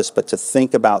know about this, but to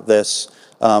think about this,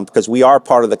 because we are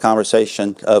part of the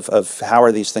conversation of how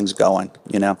are these things going,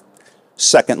 you know.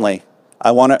 Secondly,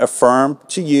 I want to affirm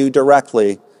to you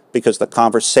directly, because the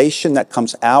conversation that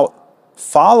comes out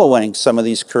following some of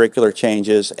these curricular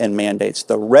changes and mandates,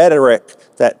 the rhetoric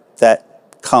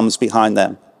that comes behind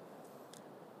them.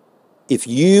 If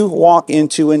you walk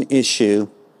into an issue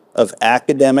of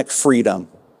academic freedom,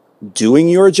 doing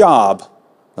your job,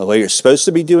 the way you're supposed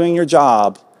to be doing your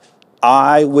job,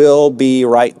 I will be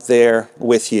right there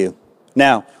with you.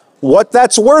 Now, what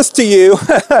that's worth to you,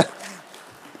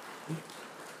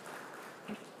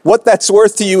 what that's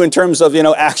worth to you in terms of,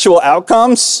 actual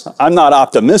outcomes, I'm not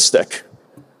optimistic.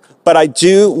 But I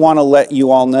do want to let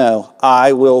you all know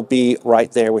I will be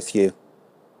right there with you.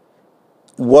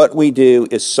 What we do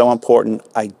is so important.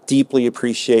 I deeply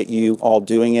appreciate you all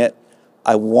doing it.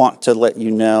 I want to let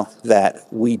you know that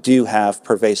we do have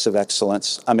pervasive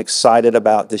excellence. I'm excited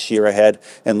about this year ahead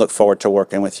and look forward to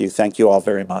working with you. Thank you all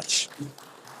very much.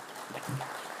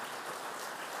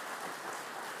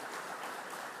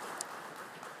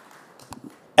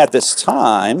 At this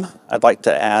time, I'd like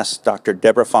to ask Dr.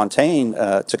 Deborah Fontaine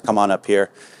to come on up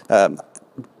here.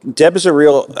 Deb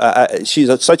is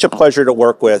she's such a pleasure to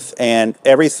work with, and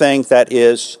everything that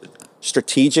is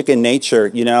strategic in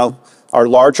nature, our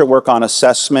larger work on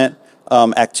assessment,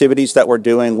 activities that we're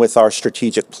doing with our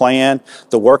strategic plan,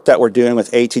 the work that we're doing with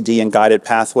ATD and guided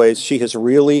pathways, she has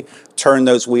really turned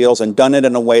those wheels and done it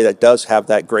in a way that does have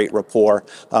that great rapport.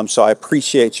 So I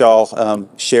appreciate y'all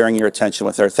sharing your attention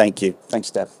with her. Thank you. Thanks,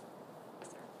 Deb.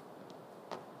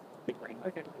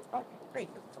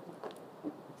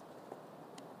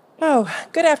 Oh,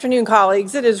 good afternoon,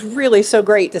 colleagues. It is really so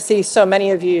great to see so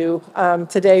many of you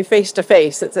today face to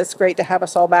face. It's great to have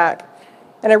us all back.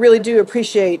 And I really do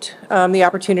appreciate the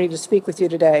opportunity to speak with you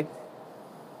today.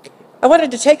 I wanted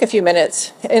to take a few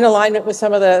minutes in alignment with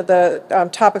some of the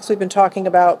topics we've been talking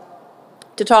about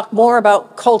to talk more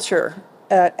about culture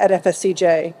at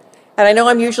FSCJ. And I know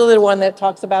I'm usually the one that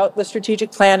talks about the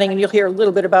strategic planning, and you'll hear a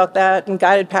little bit about that, and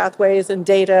guided pathways and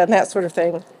data and that sort of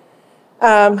thing.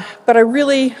 But I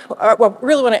really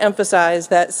want to emphasize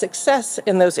that success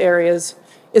in those areas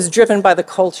is driven by the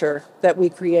culture that we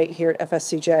create here at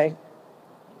FSCJ.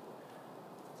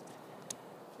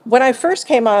 When I first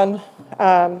came on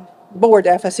board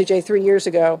to FSCJ 3 years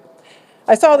ago,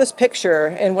 I saw this picture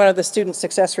in one of the student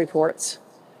success reports.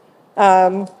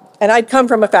 And I'd come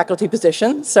from a faculty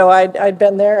position, so I'd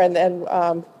been there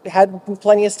and had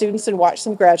plenty of students and watched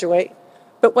them graduate.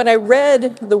 But when I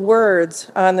read the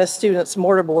words on the student's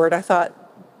mortarboard, I thought,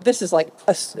 this is like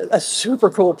a super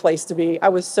cool place to be. I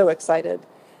was so excited.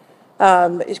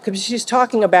 Because she's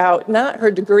talking about not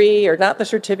her degree or not the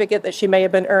certificate that she may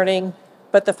have been earning,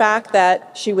 but the fact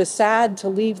that she was sad to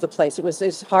leave the place.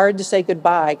 It's hard to say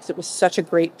goodbye because it was such a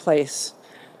great place.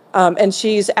 And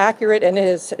she's accurate, and it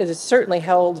is certainly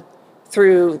held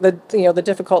through the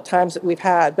difficult times that we've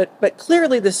had. But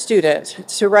clearly the student,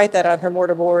 to write that on her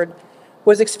mortarboard,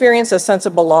 was experiencing a sense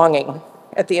of belonging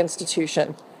at the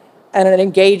institution and an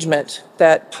engagement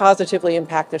that positively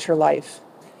impacted her life.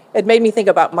 It made me think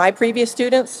about my previous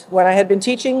students when I had been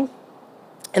teaching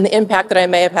and the impact that I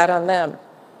may have had on them.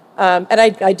 And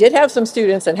I did have some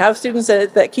students and have students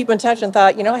that keep in touch and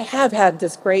thought, I have had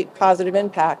this great positive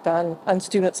impact on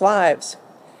students' lives.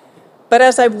 But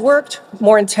as I've worked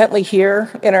more intently here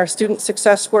in our student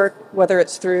success work, whether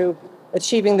it's through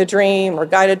Achieving the Dream or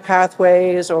guided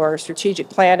pathways or strategic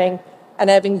planning, and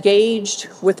I've engaged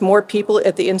with more people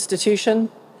at the institution,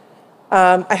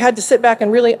 I had to sit back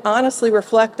and really honestly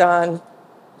reflect on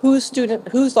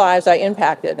whose lives I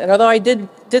impacted. And although I did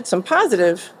some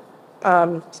positive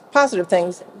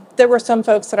things, there were some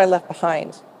folks that I left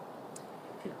behind.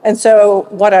 And so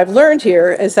what I've learned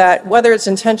here is that whether it's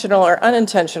intentional or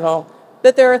unintentional,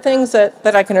 that there are things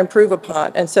that I can improve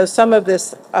upon. And so some of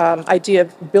this idea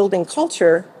of building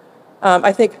culture,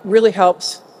 I think really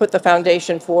helps put the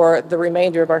foundation for the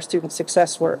remainder of our student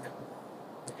success work.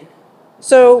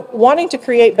 So wanting to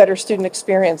create better student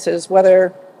experiences,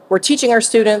 whether we're teaching our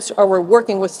students or we're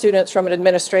working with students from an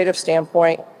administrative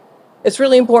standpoint, It's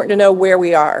really important to know where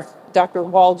we are. Dr.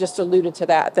 Wall just alluded to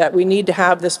that we need to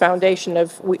have this foundation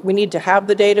of, we need to have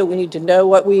the data, we need to know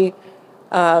what where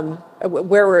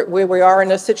we are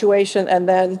in a situation, and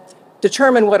then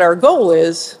determine what our goal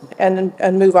is and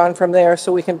move on from there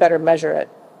so we can better measure it.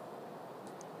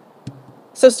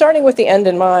 So starting with the end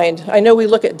in mind, I know we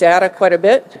look at data quite a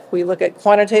bit. We look at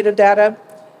quantitative data,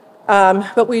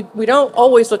 but we don't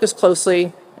always look as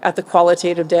closely at the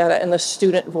qualitative data and the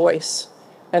student voice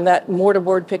and that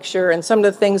mortarboard picture and some of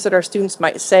the things that our students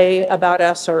might say about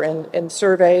us or in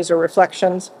surveys or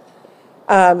reflections.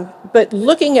 But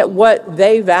looking at what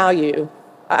they value,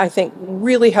 I think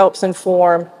really helps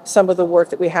inform some of the work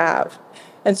that we have.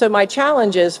 And so my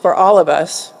challenge is for all of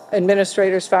us,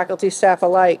 administrators, faculty, staff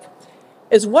alike,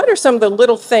 is what are some of the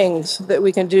little things that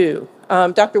we can do?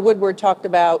 Dr. Woodward talked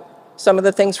about some of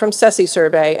the things from SESI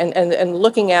survey and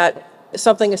looking at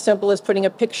something as simple as putting a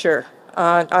picture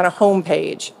on a home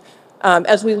page.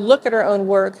 As we look at our own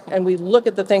work and we look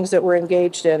at the things that we're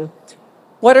engaged in,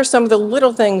 what are some of the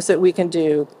little things that we can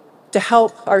do to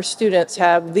help our students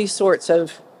have these sorts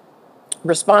of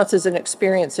responses and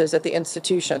experiences at the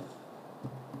institution?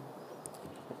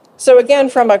 So again,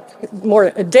 from a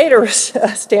more data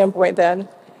standpoint then,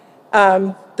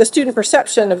 the student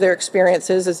perception of their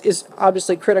experiences is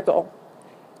obviously critical.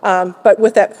 But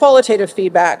with that qualitative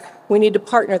feedback, we need to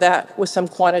partner that with some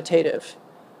quantitative.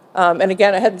 And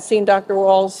again, I hadn't seen Dr.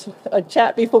 Wall's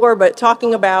chat before, but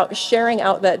talking about sharing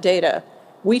out that data.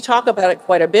 We talk about it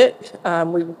quite a bit.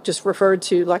 We just referred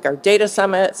to like our data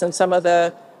summits and some of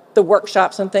the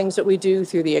workshops and things that we do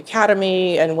through the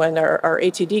academy and when our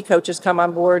ATD coaches come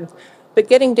on board, but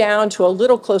getting down to a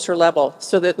little closer level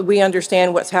so that we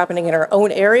understand what's happening in our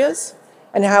own areas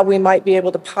and how we might be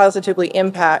able to positively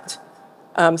impact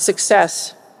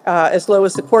success as low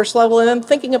as the course level, and then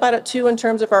thinking about it too in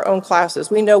terms of our own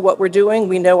classes. We know what we're doing,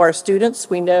 we know our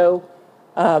students, we know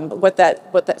what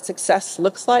that success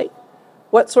looks like.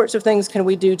 What sorts of things can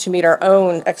we do to meet our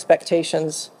own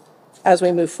expectations as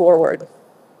we move forward?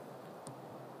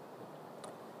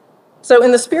 So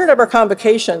in the spirit of our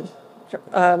convocation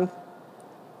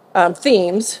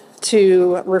themes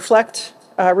to reflect,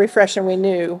 refresh, and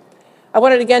renew, I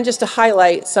wanted again just to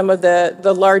highlight some of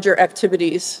the larger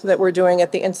activities that we're doing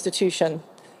at the institution.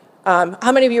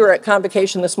 How many of you were at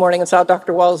convocation this morning and saw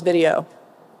Dr. Wall's video?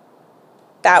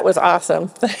 That was awesome.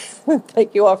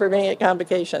 Thank you all for being at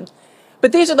convocation.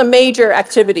 But these are the major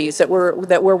activities that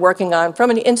we're working on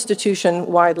from an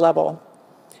institution-wide level.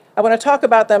 I want to talk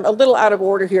about them a little out of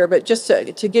order here, but just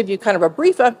to give you kind of a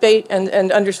brief update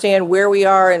and understand where we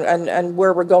are and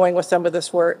where we're going with some of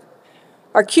this work.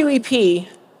 Our QEP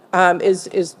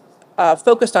is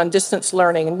focused on distance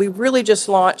learning, and we really just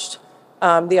launched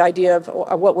the idea of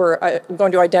what we're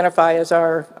going to identify as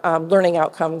our learning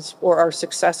outcomes or our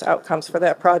success outcomes for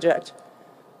that project.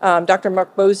 Dr.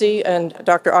 Mark Bosey and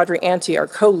Dr. Audrey Ante are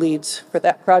co-leads for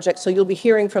that project, so you'll be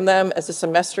hearing from them as the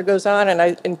semester goes on, and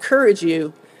I encourage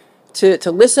you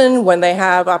to listen when they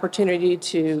have opportunity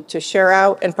to share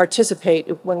out and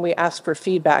participate when we ask for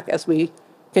feedback as we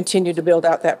continue to build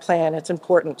out that plan. It's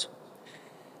important.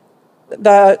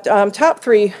 The top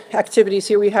three activities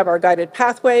here, we have our guided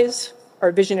pathways,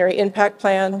 our visionary impact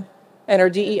plan, and our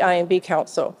DEI&B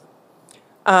council.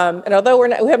 And although we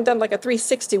haven't done like a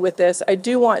 360 with this, I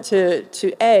do want to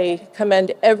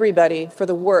commend everybody for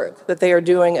the work that they are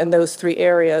doing in those three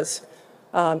areas.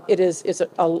 It's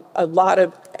a lot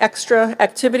of extra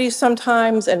activities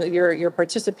sometimes, and your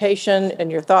participation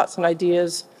and your thoughts and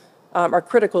ideas are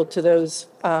critical to those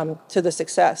to the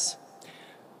success.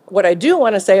 What I do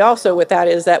want to say also with that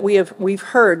is that we've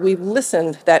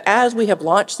listened that as we have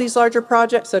launched these larger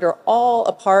projects that are all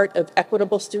a part of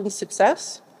equitable student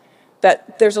success,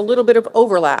 that there's a little bit of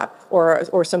overlap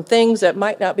or some things that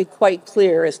might not be quite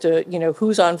clear as to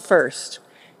who's on first.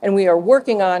 And we are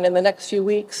working on in the next few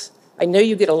weeks. I know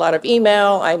you get a lot of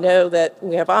email. I know that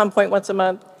we have On Point once a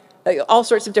month, all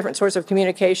sorts of different sorts of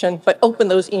communication, but open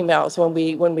those emails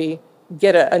when we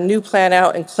get a new plan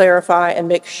out and clarify and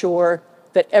make sure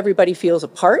that everybody feels a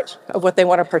part of what they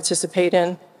want to participate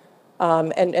in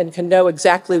and can know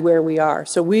exactly where we are.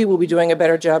 So we will be doing a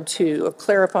better job too of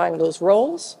clarifying those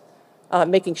roles,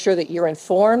 making sure that you're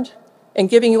informed and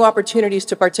giving you opportunities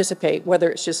to participate, whether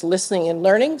it's just listening and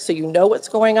learning so you know what's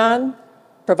going on,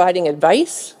 providing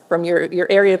advice from your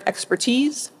area of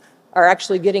expertise, or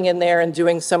actually getting in there and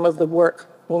doing some of the work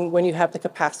when you have the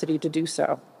capacity to do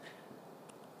so.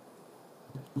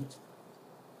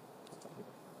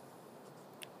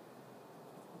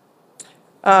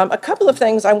 A couple of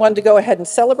things I wanted to go ahead and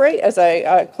celebrate as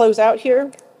I close out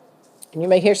here. And you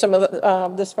may hear some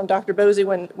of this from Dr. Bosey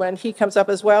when he comes up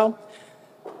as well.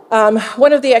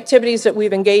 One of the activities that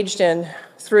we've engaged in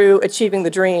through Achieving the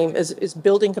Dream is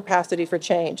building capacity for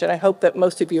change, and I hope that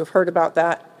most of you have heard about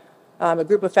that. A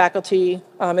group of faculty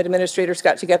and administrators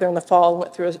got together in the fall and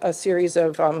went through a series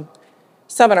of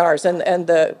seminars, and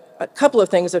a couple of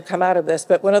things have come out of this,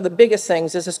 but one of the biggest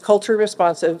things is this culture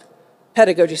responsive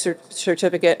pedagogy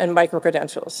certificate and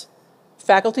micro-credentials.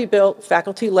 Faculty built,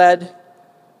 faculty led.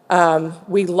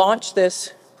 We launched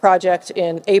this project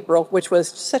in April, which was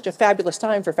such a fabulous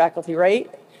time for faculty, right?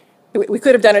 We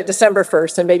could have done it December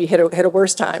 1st and maybe hit a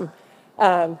worse time.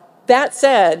 That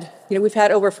said, we've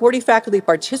had over 40 faculty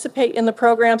participate in the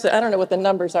programs. I don't know what the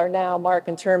numbers are now, Mark,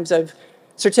 in terms of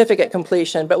certificate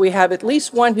completion, but we have at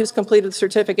least one who's completed the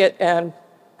certificate and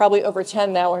probably over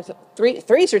 10 now, or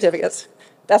three certificates.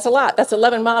 That's a lot. That's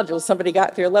 11 modules somebody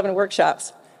got through, 11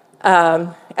 workshops,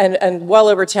 and well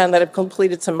over 10 that have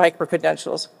completed some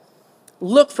micro-credentials.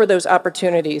 Look for those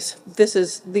opportunities.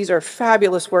 These are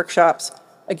fabulous workshops,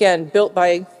 again, built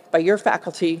by your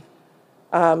faculty,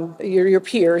 your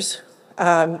peers,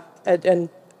 and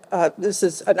this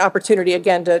is an opportunity,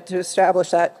 again, to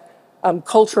establish that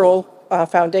cultural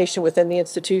foundation within the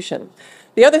institution.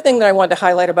 The other thing that I wanted to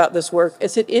highlight about this work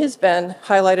is it has been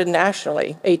highlighted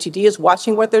nationally. ATD is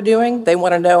watching what they're doing. They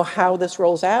want to know how this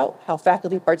rolls out, how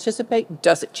faculty participate.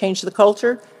 Does it change the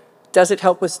culture? Does it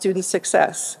help with student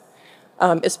success?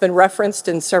 It's been referenced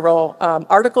in several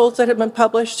articles that have been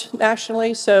published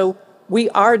nationally. So we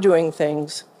are doing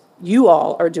things, you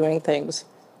all are doing things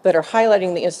that are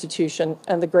highlighting the institution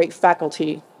and the great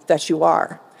faculty that you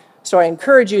are. So I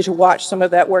encourage you to watch some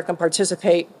of that work and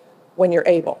participate when you're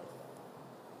able.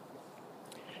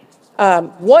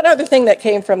 One other thing that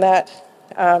came from that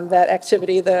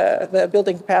activity, the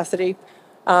building capacity,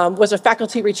 was a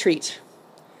faculty retreat.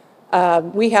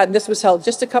 This was held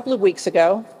just a couple of weeks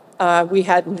ago. We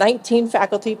had 19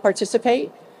 faculty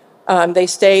participate. They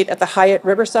stayed at the Hyatt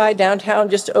Riverside downtown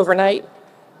just overnight,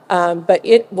 but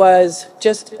it was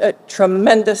just a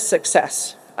tremendous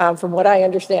success from what I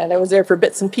understand. I was there for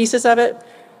bits and pieces of it,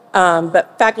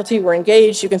 but faculty were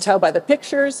engaged. You can tell by the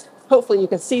pictures. Hopefully you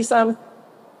can see some.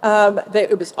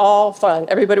 It was all fun.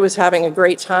 Everybody was having a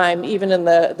great time, even in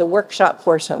the workshop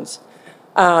portions.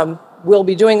 We'll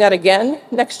be doing that again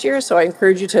next year, so I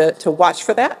encourage you to watch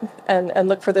for that and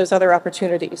look for those other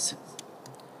opportunities.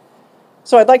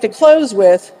 So I'd like to close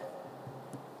with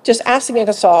just asking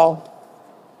us all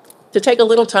to take a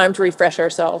little time to refresh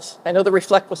ourselves. I know the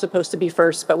reflect was supposed to be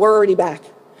first, but we're already back.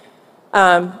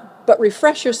 But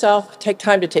refresh yourself, take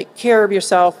time to take care of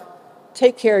yourself,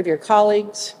 take care of your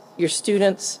colleagues, your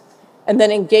students, and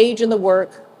then engage in the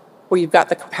work where you've got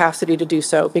the capacity to do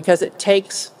so, because it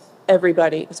takes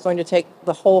everybody. It's going to take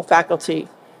the whole faculty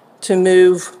to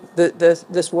move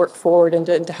this work forward and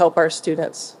to help our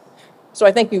students. So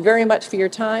I thank you very much for your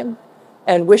time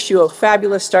and wish you a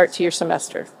fabulous start to your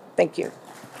semester. Thank you.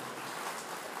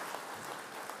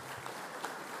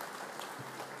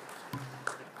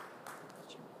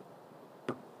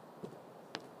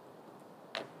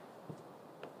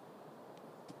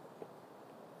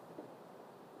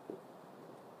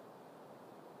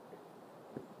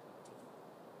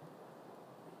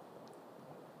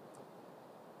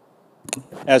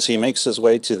 As he makes his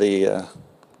way to the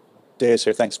dais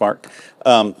here, thanks, Mark.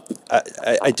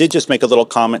 I did just make a little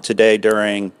comment today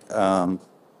during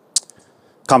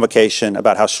convocation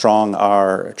about how strong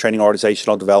our training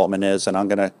organizational development is, and I'm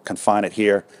going to confine it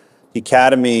here. The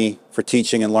Academy for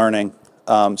Teaching and Learning.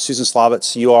 Susan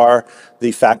Slavitz, you are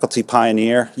the faculty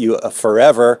pioneer. You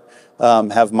forever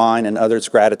have mine and others'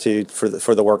 gratitude for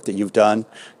the work that you've done.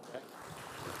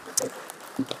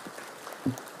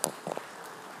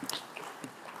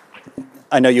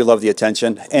 I know you love the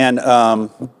attention, and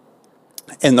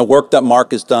the work that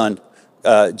Mark has done,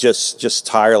 just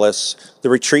tireless. The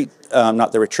retreat,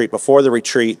 not the retreat, before the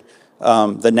retreat,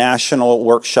 the national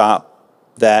workshop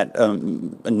that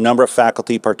a number of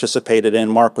faculty participated in.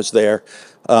 Mark was there.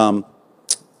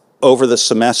 Over the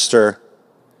semester,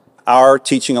 our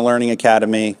Teaching and Learning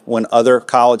Academy, when other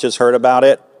colleges heard about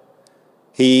it,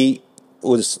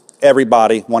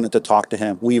 everybody wanted to talk to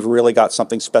him. We've really got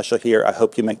something special here. I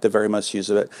hope you make the very most use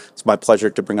of it. It's my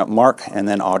pleasure to bring up Mark and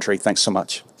then Audrey. Thanks so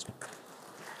much.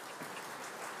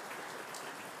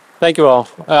 Thank you all.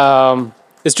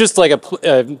 It's just like a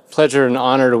pleasure and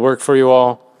honor to work for you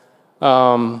all.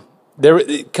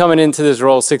 Coming into this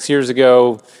role 6 years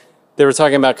ago, they were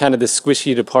talking about kind of this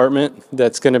squishy department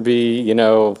that's going to be,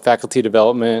 faculty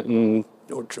development and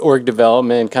org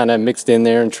development kind of mixed in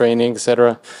there and training, et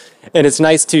cetera. And it's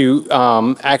nice to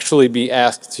actually be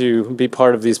asked to be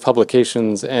part of these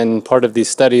publications and part of these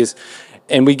studies.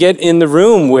 And we get in the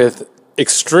room with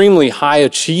extremely high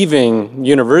achieving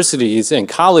universities and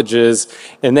colleges,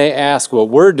 and they ask what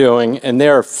we're doing, and they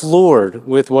are floored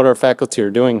with what our faculty are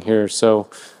doing here. So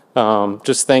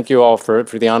just thank you all for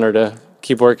the honor to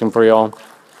keep working for you all.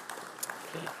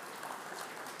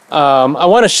 I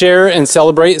want to share and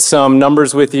celebrate some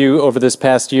numbers with you over this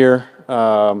past year.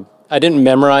 I didn't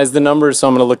memorize the numbers, so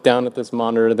I'm going to look down at this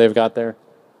monitor they've got there.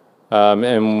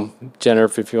 And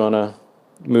Jennifer, if you want to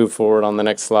move forward on the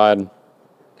next slide.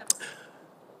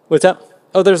 What's that?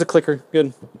 Oh, there's a clicker.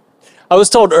 Good. I was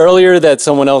told earlier that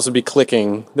someone else would be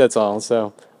clicking. That's all.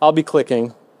 So I'll be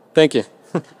clicking. Thank you.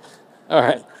 All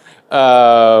right.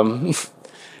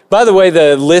 By the way,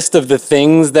 the list of the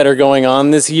things that are going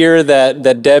on this year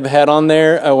that Deb had on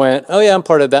there, I went, oh yeah, I'm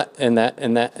part of that and that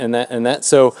and that and that and that.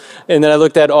 So, and then I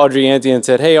looked at Audrey Ante and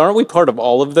said, hey, aren't we part of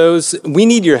all of those? We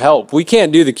need your help. We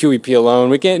can't do the QEP alone.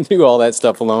 We can't do all that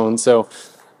stuff alone. So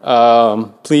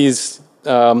please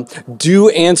do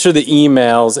answer the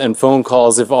emails and phone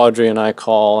calls if Audrey and I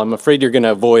call. I'm afraid you're going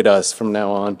to avoid us from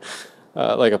now on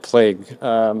like a plague.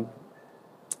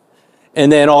 And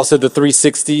then also the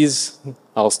 360s.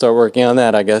 I'll start working on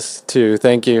that, I guess, too.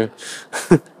 Thank you.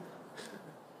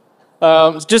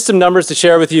 Just some numbers to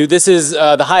share with you. This is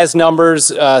the highest numbers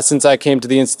since I came to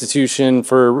the institution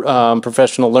for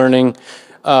professional learning.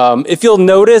 If you'll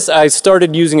notice, I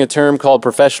started using a term called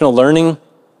professional learning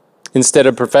instead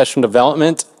of professional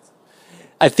development.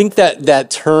 I think that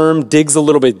term digs a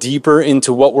little bit deeper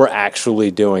into what we're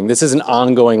actually doing. This is an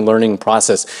ongoing learning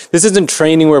process. This isn't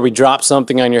training where we drop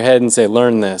something on your head and say,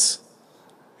 learn this.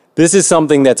 This is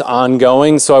something that's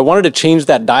ongoing, so I wanted to change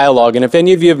that dialogue. And if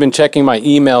any of you have been checking my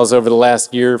emails over the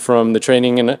last year from the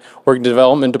Training and Org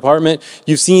Development Department,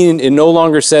 you've seen it no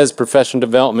longer says professional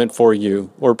development for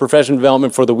you or professional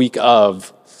development for the week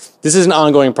of. This is an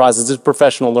ongoing process. This is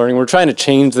professional learning. We're trying to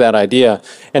change that idea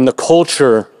and the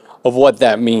culture of what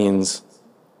that means.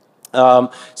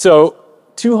 So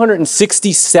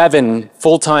 267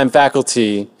 full-time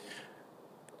faculty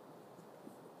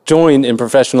joined in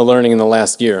professional learning in the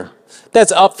last year.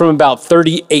 That's up from about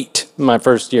 38 in my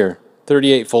first year,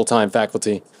 38 full-time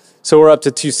faculty. So we're up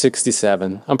to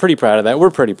 267. I'm pretty proud of that. We're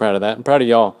pretty proud of that. I'm proud of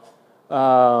y'all.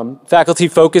 Faculty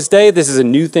Focus Day. This is a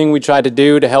new thing we try to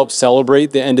do to help celebrate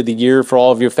the end of the year for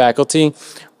all of your faculty.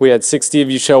 We had 60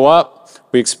 of you show up.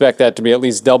 We expect that to be at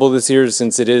least double this year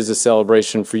since it is a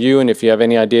celebration for you. And if you have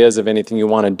any ideas of anything you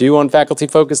want to do on Faculty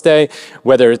Focus Day,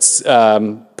 whether it's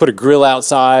put a grill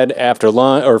outside after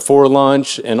lunch or for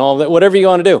lunch and all that, whatever you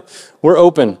want to do, we're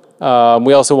open.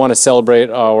 We also want to celebrate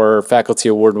our faculty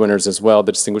award winners as well,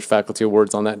 the Distinguished Faculty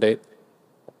Awards on that date.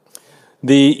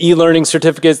 The e-learning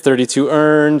certificates, 32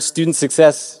 earned. Student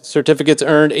success certificates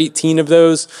earned, 18 of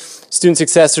those. Student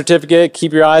success certificate,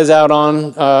 keep your eyes out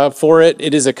on for it.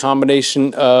 It is a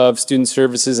combination of student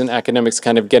services and academics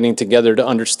kind of getting together to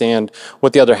understand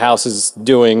what the other house is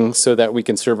doing so that we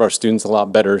can serve our students a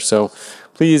lot better. So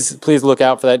please look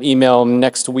out for that email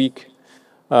next week.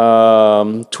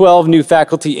 12 new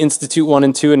faculty Institute 1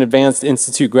 and 2 and Advanced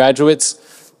Institute graduates.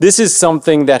 This is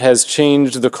something that has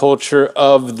changed the culture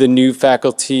of the new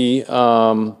faculty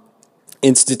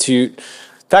institute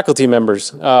faculty members.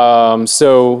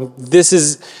 So this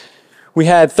is, we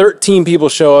had 13 people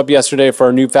show up yesterday for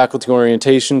our new faculty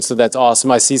orientation, so that's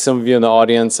awesome. I see some of you in the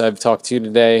audience. I've talked to you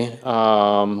today,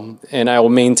 and I will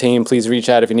maintain, please reach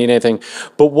out if you need anything.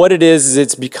 But what it is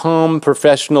it's become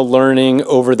professional learning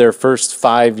over their first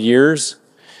 5 years.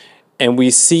 And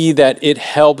we see that it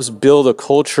helps build a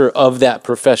culture of that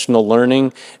professional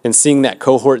learning and seeing that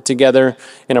cohort together.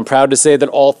 And I'm proud to say that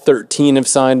all 13 have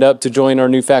signed up to join our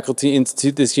new Faculty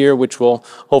Institute this year, which will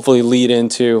hopefully lead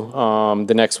into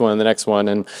the next one and the next one.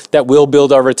 And that will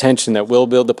build our retention, that will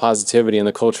build the positivity and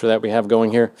the culture that we have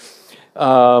going here.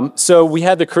 So we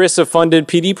had the Carissa funded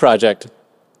PD project.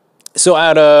 So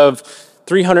out of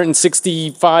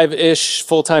 365-ish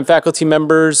full-time faculty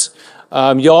members,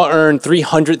 y'all earned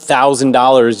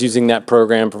 $300,000 using that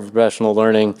program for professional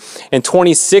learning, and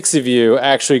 26 of you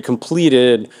actually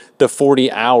completed the 40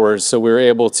 hours, so we were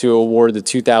able to award the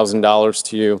 $2,000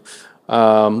 to you.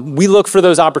 We look for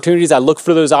those opportunities. I look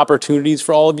for those opportunities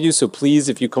for all of you, so please,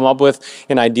 if you come up with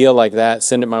an idea like that,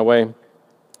 send it my way.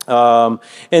 And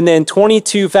then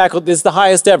 22 faculty, this is the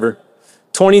highest ever.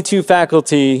 22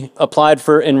 faculty applied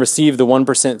for and received the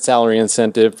 1% salary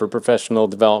incentive for professional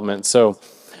development. So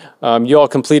you all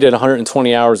completed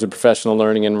 120 hours of professional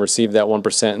learning and received that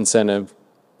 1% incentive.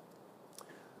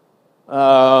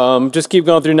 Just keep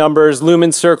going through numbers.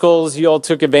 Lumen circles, you all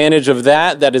took advantage of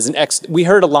that. That is we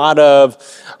heard a lot of,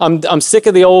 I'm sick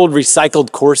of the old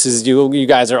recycled courses you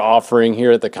guys are offering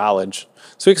here at the college.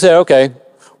 So we can say, okay,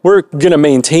 we're going to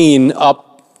maintain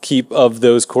up keep of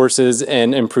those courses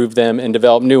and improve them and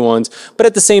develop new ones. But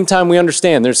at the same time, we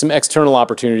understand there's some external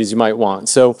opportunities you might want.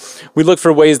 So we look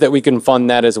for ways that we can fund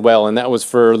that as well. And that was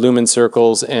for Lumen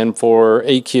Circles and for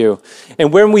AQ.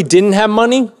 And when we didn't have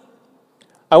money,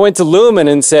 I went to Lumen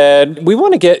and said, we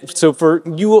want to get, so for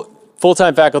you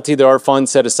full-time faculty, there are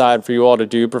funds set aside for you all to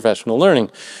do professional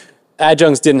learning.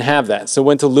 Adjuncts didn't have that. So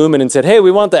went to Lumen and said, hey,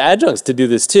 we want the adjuncts to do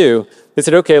this too. They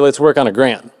said, okay, let's work on a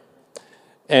grant.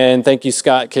 And thank you,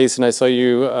 Scott Cason. I saw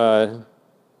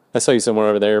you somewhere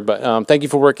over there. But thank you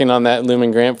for working on that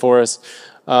Lumen grant for us.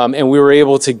 And we were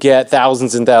able to get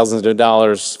thousands and thousands of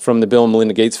dollars from the Bill and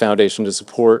Melinda Gates Foundation to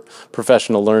support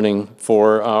professional learning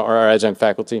for our adjunct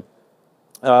faculty.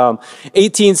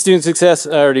 18 student success.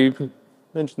 I already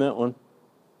mentioned that one.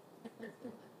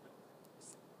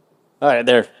 All right,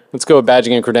 there. Let's go with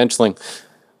badging and credentialing.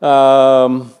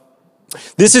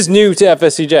 This is new to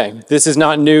FSCJ. This is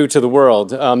not new to the world.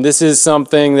 This is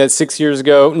something that 6 years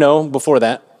ago, no, before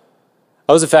that,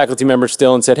 I was a faculty member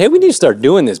still and said, hey, we need to start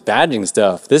doing this badging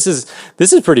stuff. This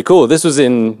is pretty cool. This was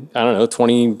in, I don't know,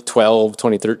 2012,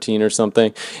 2013 or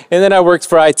something. And then I worked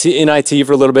for IT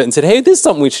for a little bit and said, hey, this is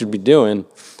something we should be doing.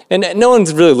 And no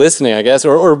one's really listening, I guess,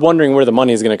 or wondering where the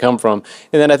money is going to come from.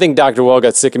 And then I think Dr. Wall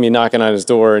got sick of me knocking on his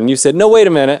door, and you said, no, wait a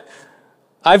minute.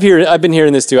 I've been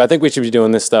hearing this too. I think we should be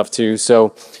doing this stuff too.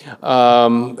 So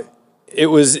it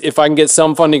was, if I can get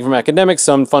some funding from academics,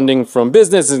 some funding from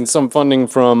business, and some funding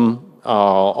from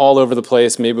all over the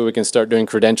place, maybe we can start doing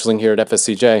credentialing here at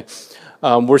FSCJ.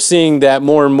 We're seeing that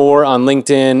more and more on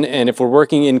LinkedIn, and if we're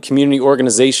working in community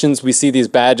organizations, we see these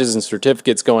badges and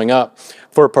certificates going up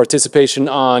for participation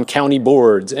on county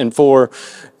boards and for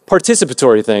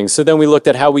participatory things. So then we looked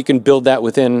at how we can build that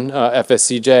within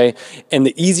FSCJ. And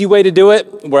the easy way to do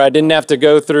it, where I didn't have to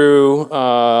go through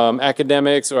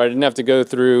academics or I didn't have to go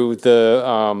through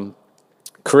the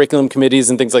curriculum committees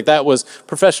and things like that, was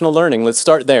professional learning. Let's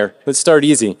start there. Let's start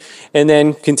easy. And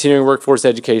then continuing workforce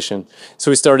education.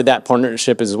 So we started that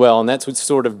partnership as well. And that's what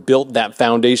sort of built that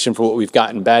foundation for what we've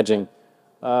got in badging.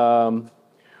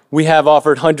 We have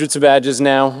offered hundreds of badges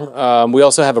now. We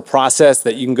also have a process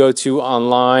that you can go to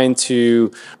online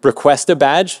to request a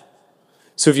badge.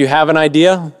 So if you have an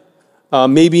idea,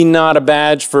 maybe not a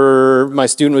badge for my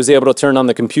student was able to turn on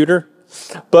the computer,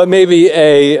 but maybe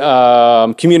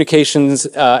a communications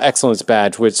excellence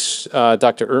badge, which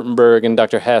Dr. Ertenberg and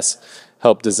Dr. Hess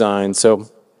helped design. So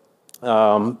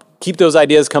keep those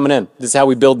ideas coming in. This is how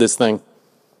we build this thing.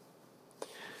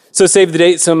 So save the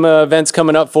date, some events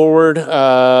coming up forward.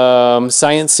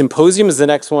 Science Symposium is the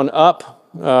next one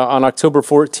up on October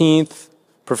 14th,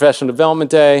 Professional Development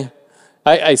Day.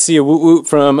 I see a woot woot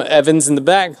from Evans in the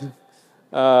back.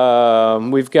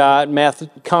 We've got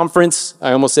Math Conference.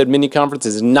 I almost said mini conference.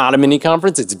 It's not a mini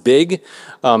conference, it's big.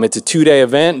 It's a 2-day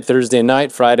event, Thursday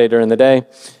night, Friday during the day.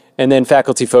 And then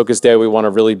Faculty Focus Day, we want to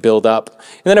really build up.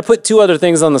 And then I put 2 other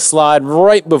things on the slide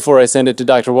right before I send it to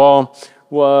Dr. Wall.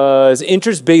 Was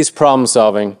interest-based problem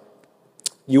solving.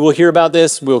 You will hear about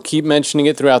this. We'll keep mentioning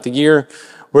it throughout the year.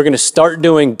 We're going to start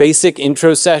doing basic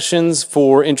intro sessions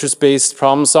for interest-based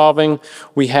problem solving.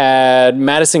 We had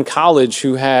Madison College,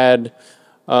 who had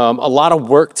a lot of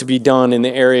work to be done in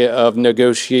the area of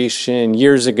negotiation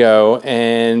years ago,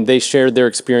 and they shared their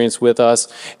experience with us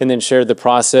and then shared the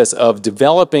process of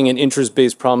developing an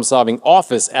interest-based problem solving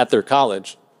office at their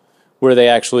college, where they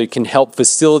actually can help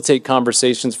facilitate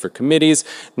conversations for committees,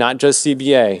 not just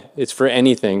CBA, it's for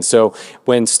anything. So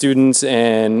when students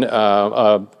and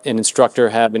an instructor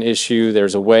have an issue,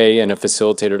 there's a way and a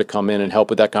facilitator to come in and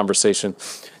help with that conversation.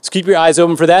 So keep your eyes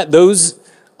open for that.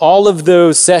 All of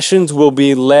those sessions will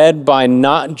be led by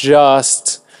not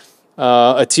just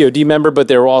a TOD member, but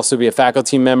there will also be a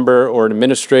faculty member or an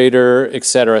administrator, et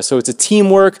cetera. So it's a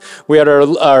teamwork. We had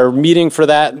our meeting for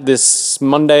that this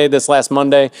last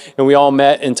Monday, and we all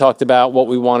met and talked about what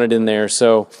we wanted in there.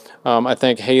 So I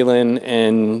thank Halen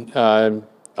and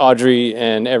Audrey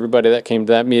and everybody that came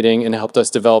to that meeting and helped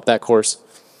us develop that course.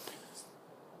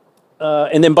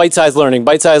 And then bite-sized learning.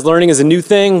 Bite-sized learning is a new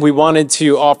thing. We wanted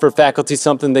to offer faculty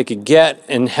something they could get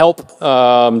and help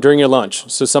during your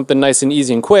lunch. So something nice and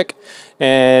easy and quick.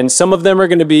 And some of them are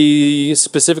going to be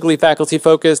specifically faculty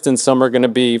focused and some are going to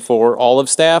be for all of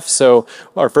staff. So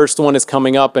our first one is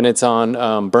coming up and it's on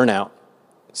burnout,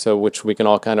 so which we can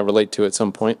all kind of relate to at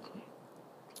some point.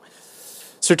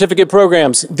 Certificate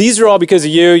programs. These are all because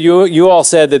of you. You all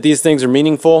said that these things are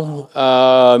meaningful.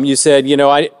 You said, you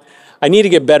know, I need to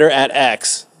get better at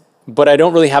X, but I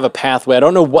don't really have a pathway. I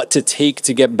don't know what to take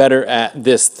to get better at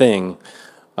this thing.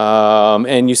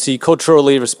 And you see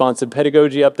culturally responsive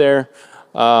pedagogy up there.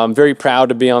 Very proud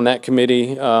to be on that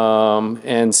committee,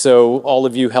 and so all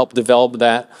of you helped develop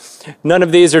that. None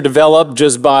of these are developed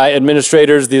just by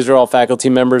administrators. These are all faculty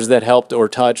members that helped or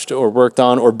touched or worked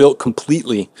on or built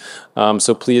completely.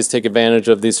 So please take advantage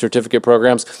of these certificate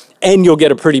programs, and you'll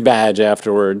get a pretty badge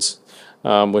afterwards,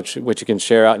 which you can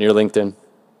share out in your LinkedIn.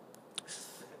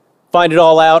 Find it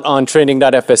all out on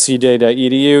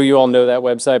training.fscj.edu. You all know that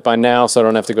website by now, so I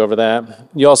don't have to go over that.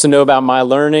 You also know about My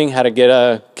Learning, how to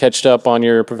get catched up on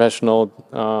your professional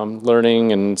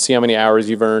learning and see how many hours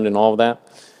you've earned and all of that.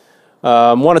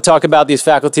 Want to talk about these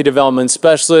faculty development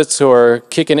specialists who are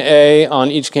kicking A on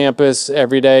each campus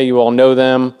every day. You all know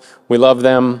them. We love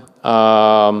them.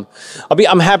 I'm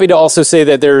happy to also say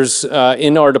that there's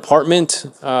in our department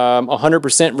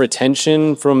 100%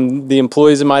 retention from the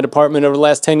employees in my department over the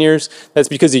last 10 years. That's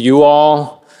because of you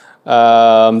all.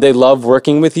 They love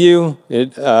working with you,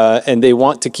 and they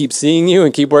want to keep seeing you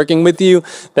and keep working with you.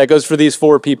 That goes for these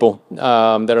 4 people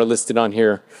that are listed on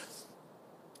here.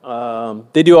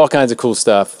 They do all kinds of cool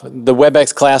stuff. The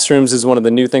WebEx classrooms is one of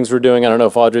the new things we're doing. I don't know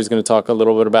if Audrey's going to talk a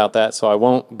little bit about that, so I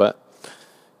won't, but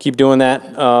keep doing that.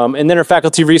 And then our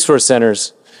faculty resource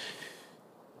centers.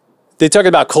 They talk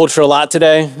about culture a lot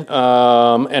today,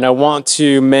 and I want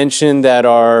to mention that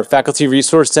our faculty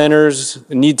resource centers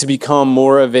need to become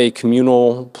more of a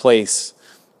communal place.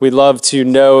 We'd love to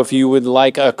know if you would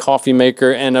like a coffee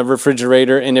maker and a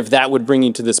refrigerator, and if that would bring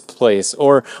you to this place,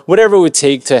 or whatever it would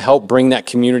take to help bring that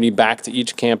community back to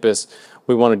each campus.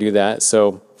 We want to do that,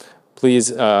 so please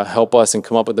help us and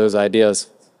come up with those ideas.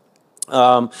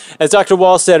 As Dr.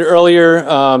 Wall said earlier,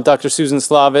 Dr. Susan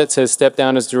Slavitz has stepped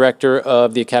down as director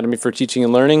of the Academy for Teaching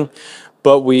and Learning,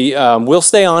 but we will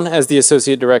stay on as the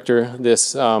associate director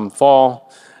this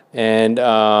fall. And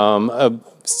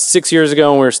 6 years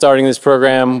ago when we were starting this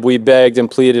program, we begged and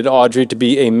pleaded Audrey to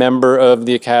be a member of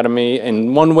the Academy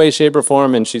in one way, shape, or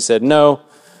form, and she said no.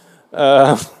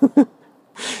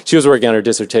 She was working on her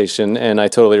dissertation, and I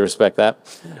totally respect that.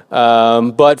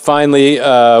 But finally,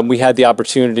 we had the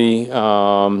opportunity,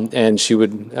 and she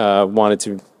wanted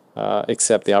to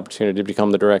accept the opportunity to become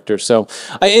the director. So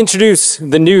I introduce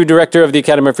the new director of the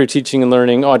Academy for Teaching and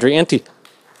Learning, Audrey Ante.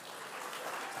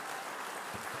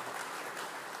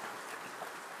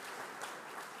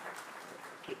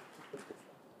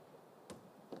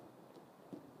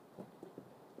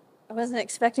 I wasn't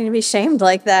expecting to be shamed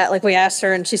like that. Like, we asked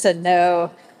her and she said no.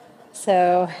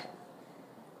 So,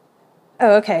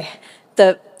 oh, okay.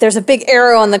 There's a big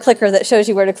arrow on the clicker that shows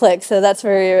you where to click, so that's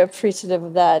very appreciative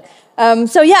of that.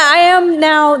 So yeah, I am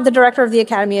now the director of the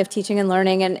Academy of Teaching and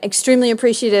Learning, and extremely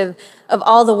appreciative of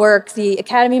all the work the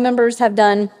Academy members have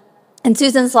done. And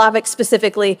Susan Slavitz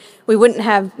specifically, we wouldn't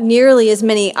have nearly as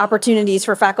many opportunities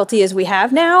for faculty as we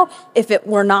have now if it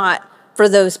were not for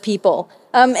those people.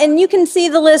 And you can see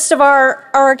the list of our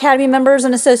Academy members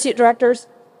and associate directors.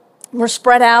 We're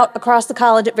spread out across the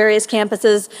college at various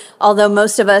campuses, although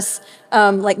most of us,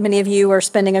 like many of you, are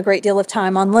spending a great deal of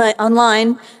time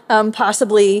online,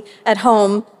 possibly at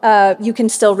home. You can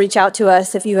still reach out to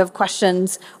us if you have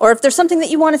questions or if there's something that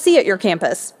you want to see at your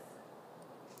campus.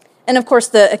 And of course,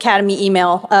 the Academy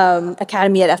email,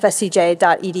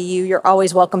 academy@fscj.edu. You're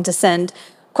always welcome to send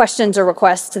questions or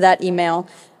requests to that email.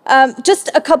 Just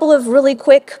a couple of really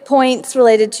quick points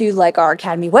related to like our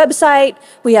Academy website.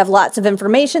 We have lots of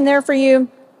information there for you.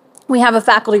 We have a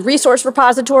faculty resource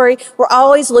repository. We're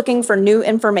always looking for new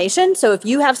information. So if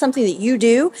you have something that you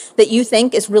do that you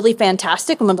think is really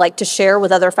fantastic and would like to share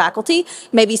with other faculty,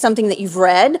 maybe something that you've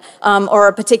read or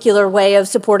a particular way of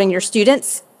supporting your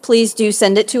students, please do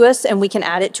send it to us and we can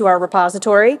add it to our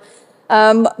repository.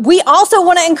 We also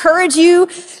want to encourage you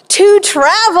to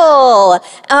travel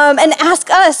and ask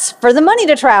us for the money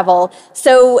to travel.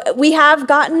 So we have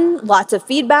gotten lots of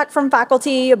feedback from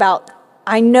faculty about,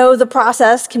 I know the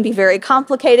process can be very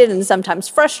complicated and sometimes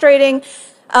frustrating.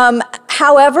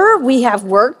 However, we have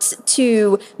worked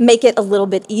to make it a little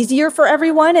bit easier for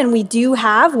everyone, and we do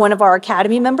have one of our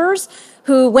Academy members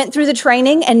who went through the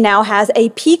training and now has a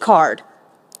P card.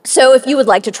 So if you would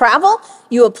like to travel,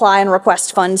 you apply and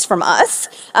request funds from us.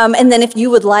 And then if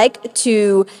you would like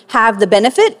to have the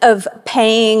benefit of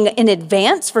paying in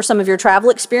advance for some of your travel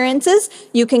experiences,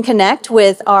 you can connect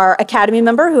with our Academy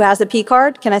member who has a P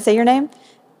card. Can I say your name?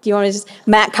 Do you want to just,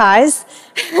 Matt Kais?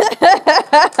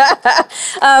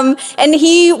 And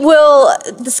he will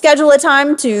schedule a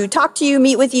time to talk to you,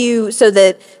 meet with you, so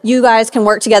that you guys can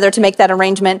work together to make that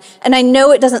arrangement. And I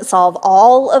know it doesn't solve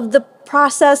all of the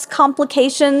process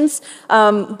complications,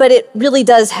 but it really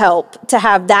does help to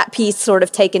have that piece sort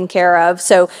of taken care of.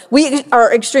 So we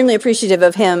are extremely appreciative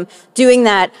of him doing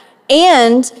that.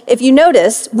 And if you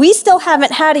notice, we still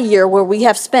haven't had a year where we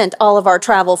have spent all of our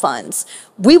travel funds.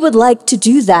 We would like to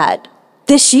do that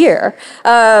this year.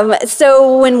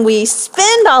 So when we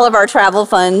spend all of our travel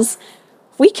funds,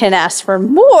 we can ask for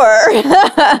more.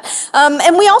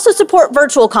 And we also support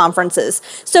virtual conferences.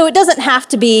 So it doesn't have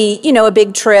to be, you know, a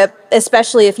big trip,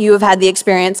 especially if you have had the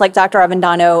experience like Dr.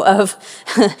 Avendano of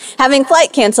having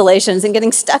flight cancellations and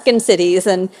getting stuck in cities.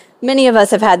 And many of us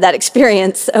have had that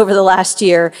experience over the last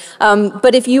year.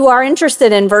 But if you are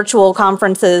interested in virtual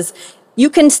conferences, you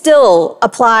can still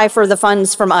apply for the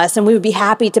funds from us, and we would be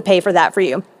happy to pay for that for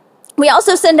you. We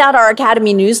also send out our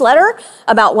Academy newsletter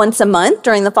about once a month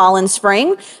during the fall and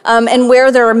spring, and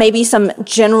where there are maybe some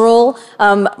general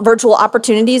virtual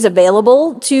opportunities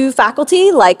available to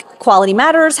faculty, like Quality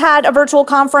Matters had a virtual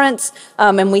conference,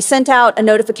 and we sent out a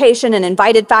notification and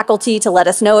invited faculty to let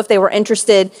us know if they were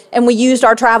interested, and we used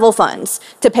our travel funds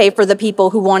to pay for the people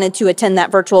who wanted to attend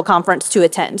that virtual conference to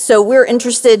attend. So we're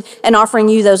interested in offering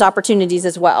you those opportunities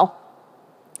as well.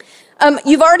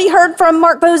 You've already heard from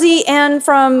Mark Bosey and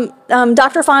from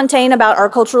Dr. Fontaine about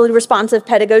our culturally responsive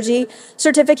pedagogy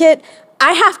certificate.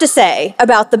 I have to say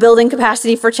about the Building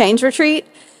Capacity for Change retreat,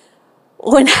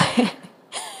 when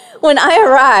I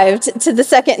arrived to the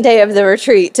second day of the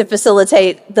retreat to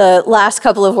facilitate the last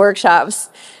couple of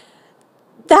workshops,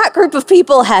 that group of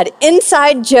people had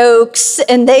inside jokes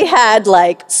and they had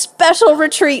like special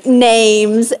retreat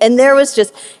names, and there was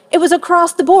just, it was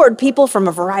across the board, people from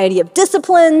a variety of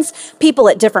disciplines, people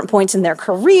at different points in their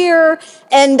career,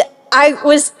 and I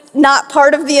was not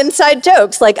part of the inside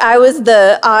jokes. Like, I was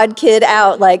the odd kid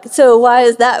out, like, so why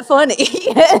is that funny?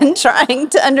 And trying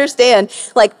to understand,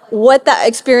 like, what that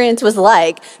experience was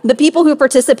like. The people who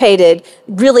participated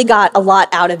really got a lot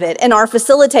out of it. And our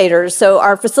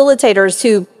facilitators,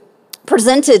 who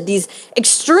presented these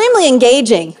extremely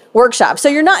engaging workshops. So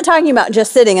you're not talking about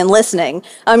just sitting and listening.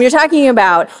 You're talking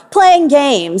about playing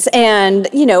games and,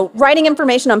 you know, writing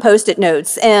information on Post-it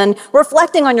notes and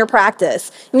reflecting on your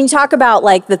practice. When you talk about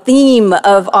like the theme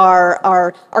of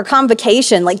our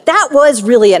convocation, like that was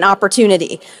really an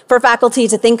opportunity for faculty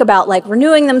to think about like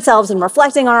renewing themselves and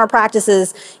reflecting on our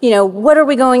practices. You know, what are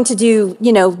we going to do,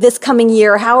 you know, this coming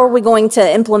year? How are we going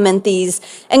to implement these?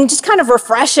 And just kind of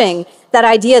refreshing that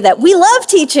idea that we love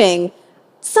teaching.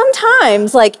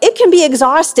 Sometimes, like, it can be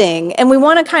exhausting, and we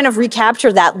want to kind of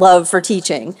recapture that love for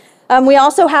teaching. We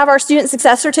also have our Student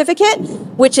Success Certificate,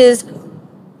 which is,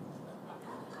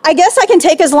 I guess I can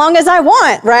take as long as I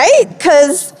want, right?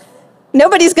 Because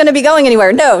nobody's going to be going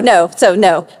anywhere. No,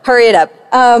 hurry it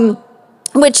up.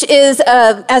 Which is,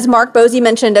 as Mark Bosey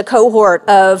mentioned, a cohort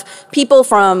of people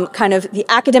from kind of the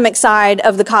academic side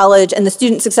of the college and the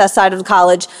student success side of the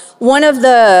college. One of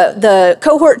the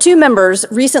cohort 2 members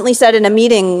recently said in a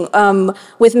meeting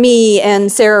with me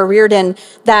and Sarah Reardon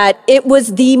that it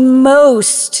was the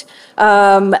most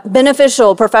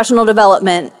beneficial professional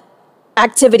development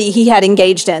activity he had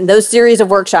engaged in, those series of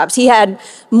workshops. He had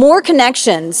more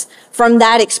connections from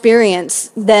that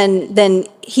experience than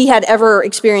he had ever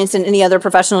experienced in any other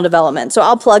professional development. So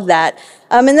I'll plug that.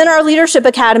 And then our Leadership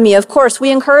Academy, of course,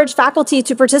 we encourage faculty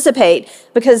to participate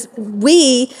because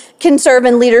we can serve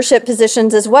in leadership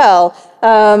positions as well.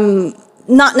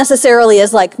 Not necessarily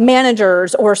as like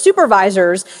managers or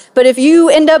supervisors, but if you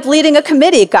end up leading a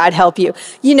committee, God help you,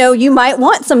 you know, you might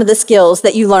want some of the skills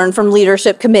that you learn from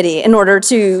leadership committee in order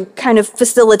to kind of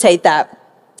facilitate that.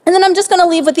 And then I'm just going to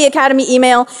leave with the Academy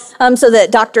email so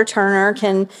that Dr. Turner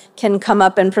can come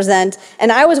up and present.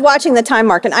 And I was watching the time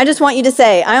mark, and I just want you to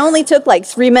say, I only took like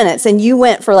 3 minutes, and you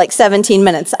went for like 17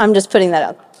 minutes. I'm just putting that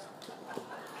up.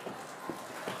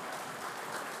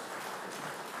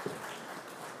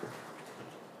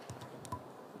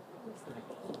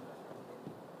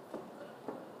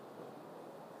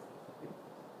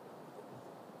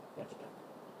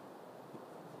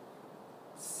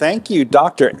 Thank you,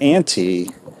 Dr. Ante.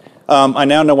 I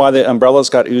now know why the umbrellas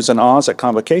got oohs and ahs at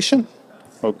convocation.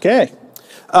 Okay.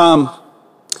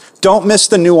 Don't miss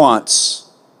the nuance.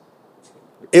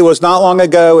 It was not long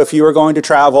ago, if you were going to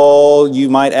travel, you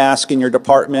might ask in your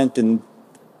department and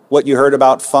what you heard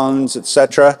about funds,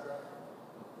 etc.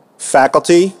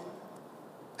 Faculty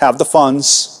have the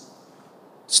funds.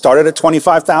 Started at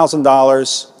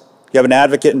 $25,000. You have an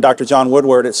advocate in Dr. John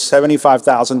Woodward at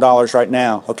 $75,000 right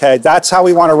now, okay? That's how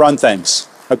we want to run things,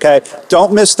 okay?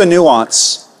 Don't miss the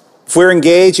nuance. If we're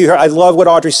engaged, I love what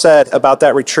Audrey said about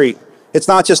that retreat. It's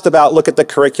not just about look at the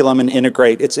curriculum and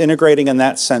integrate. It's integrating in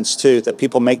that sense too, that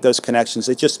people make those connections.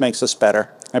 It just makes us better.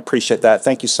 I appreciate that.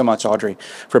 Thank you so much, Audrey,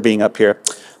 for being up here.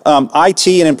 IT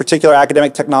and in particular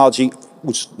academic technology,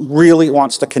 really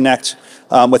wants to connect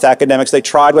with academics. They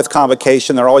tried with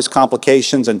convocation. There are always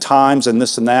complications and times and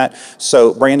this and that.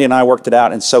 So Brandy and I worked it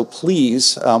out. And so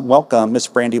please welcome Ms.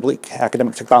 Brandy Bleak,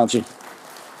 Academic Technology.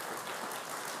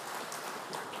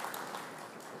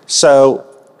 So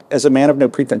as a man of no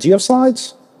pretense, do you have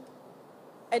slides?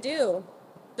 I do.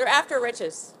 They're after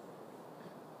Rich's.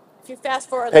 If you fast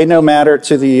forward. Pay no matter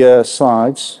to the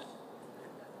slides.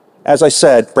 As I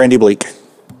said, Brandy Bleak.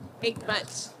 Thank you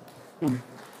much.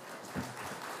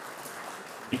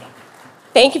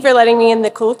 Thank you for letting me in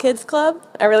the Cool Kids Club.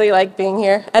 I really like being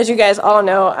here. As you guys all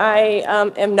know, I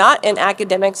am not in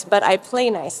academics, but I play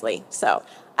nicely. So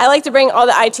I like to bring all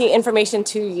the IT information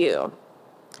to you.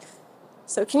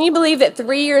 So can you believe that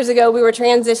 3 years ago we were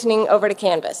transitioning over to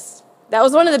Canvas? That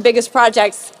was one of the biggest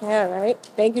projects. Yeah, right.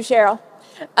 Thank you, Cheryl.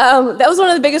 That was one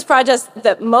of the biggest projects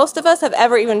that most of us have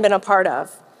ever even been a part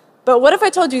of. But what if I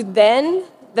told you then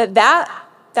that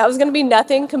was going to be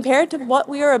nothing compared to what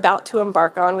we are about to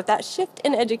embark on with that shift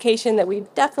in education that we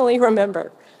definitely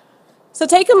remember. So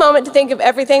take a moment to think of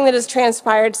everything that has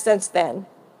transpired since then.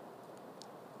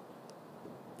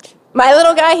 My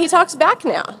little guy, he talks back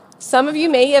now. Some of you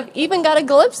may have even got a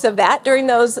glimpse of that during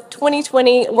those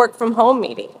 2020 work from home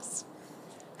meetings.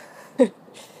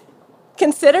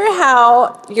 Consider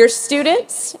how your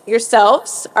students,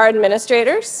 yourselves, our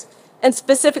administrators, and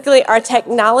specifically our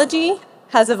technology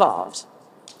has evolved.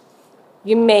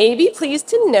 You may be pleased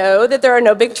to know that there are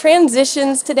no big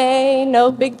transitions today,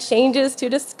 no big changes to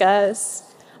discuss.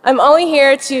 I'm only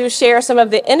here to share some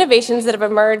of the innovations that have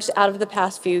emerged out of the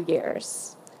past few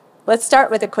years. Let's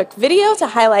start with a quick video to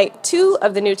highlight 2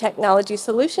 of the new technology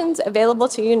solutions available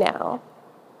to you now.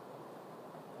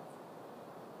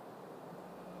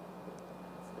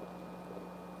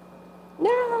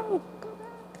 No, go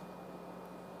back.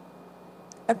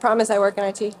 I promise I work in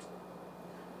IT.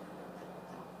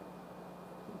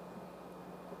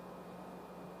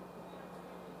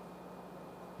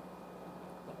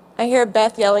 I hear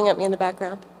Beth yelling at me in the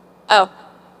background. Oh.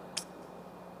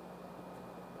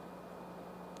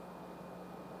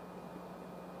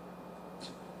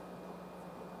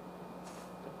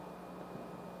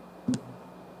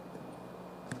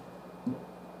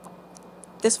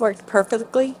 This worked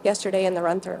perfectly yesterday in the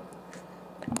run-through.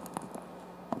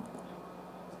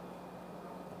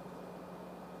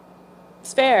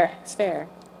 It's fair, it's fair.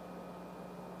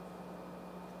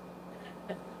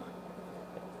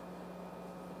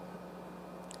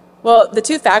 Well, the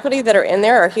 2 faculty that are in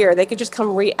there are here. They could just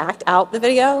come react out the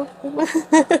video.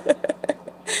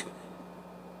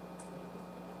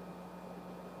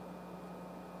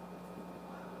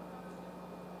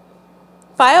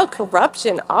 File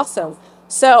corruption, awesome.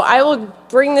 So I will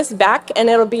bring this back and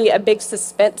it'll be a big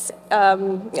suspense,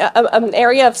 an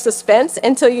area of suspense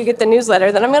until you get the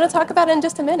newsletter that I'm going to talk about in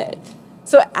just a minute.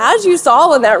 So as you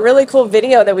saw in that really cool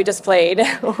video that we just played,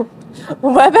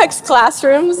 WebEx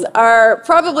Classrooms are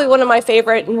probably one of my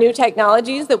favorite new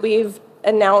technologies that we've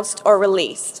announced or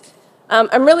released.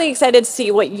 I'm really excited to see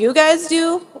what you guys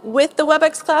do with the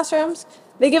WebEx Classrooms.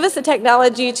 They give us the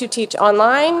technology to teach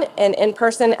online and in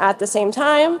person at the same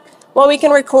time, while we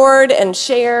can record and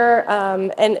share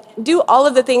and do all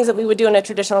of the things that we would do in a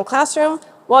traditional classroom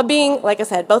while being, like I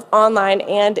said, both online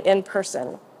and in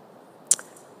person.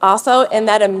 Also, in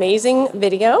that amazing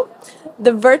video,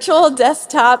 the virtual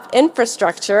desktop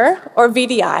infrastructure, or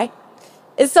VDI,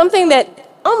 is something that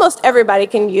almost everybody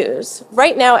can use.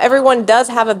 Right now, everyone does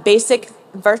have a basic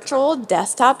virtual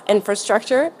desktop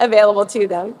infrastructure available to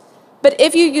them. But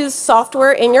if you use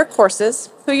software in your courses,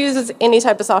 who uses any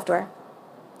type of software?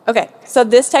 Okay, so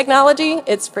this technology,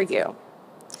 it's for you.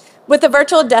 With the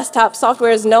virtual desktop,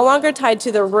 software is no longer tied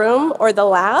to the room or the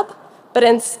lab, but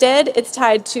instead it's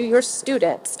tied to your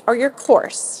students or your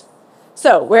course.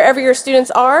 So wherever your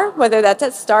students are, whether that's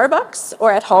at Starbucks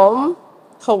or at home,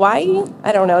 Hawaii,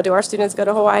 I don't know, do our students go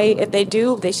to Hawaii? If they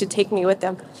do, they should take me with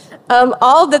them.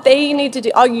 All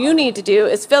you need to do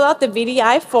is fill out the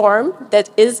VDI form that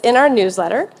is in our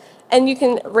newsletter, and you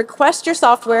can request your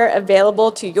software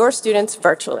available to your students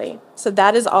virtually. So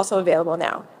that is also available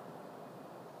now.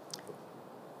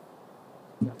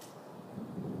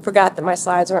 Forgot that my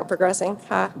slides weren't progressing.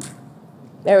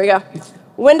 There we go.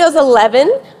 Windows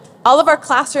 11, all of our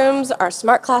classrooms, our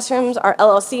smart classrooms, our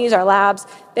LLCs, our labs,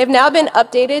 they've now been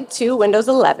updated to Windows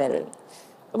 11.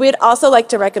 We'd also like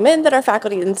to recommend that our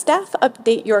faculty and staff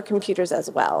update your computers as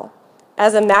well.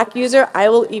 As a Mac user, I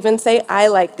will even say I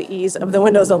like the ease of the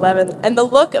Windows 11 and the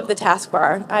look of the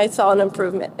taskbar. I saw an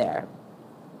improvement there.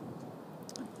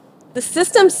 The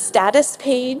system status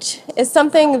page is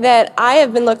something that I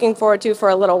have been looking forward to for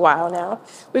a little while now.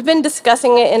 We've been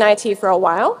discussing it in IT for a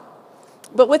while.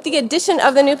 But with the addition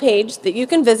of the new page that you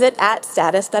can visit at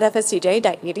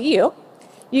status.fscj.edu,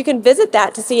 you can visit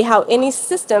that to see how any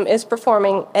system is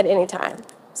performing at any time.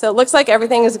 So it looks like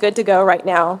everything is good to go right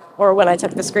now, or when I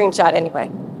took the screenshot anyway.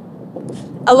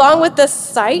 Along with the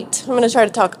site, I'm going to try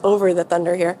to talk over the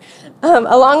thunder here.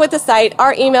 Along with the site,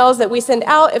 our emails that we send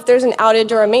out, if there's an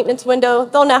outage or a maintenance window,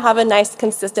 they'll now have a nice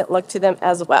consistent look to them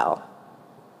as well.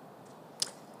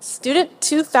 Student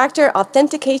two-factor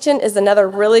authentication is another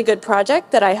really good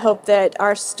project that I hope that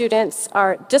our students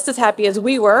are just as happy as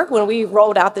we were when we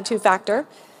rolled out the two-factor.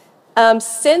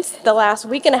 Since the last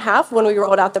week and a half when we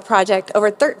rolled out the project, over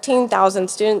 13,000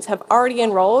 students have already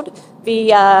enrolled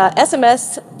via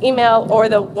SMS, email, or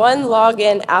the One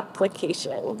Login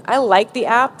application. I like the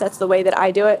app. That's the way that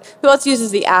I do it. Who else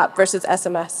uses the app versus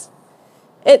SMS?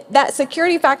 That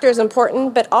security factor is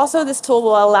important, but also this tool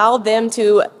will allow them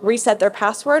to reset their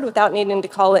password without needing to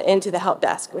call it into the help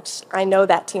desk, which I know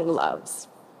that team loves.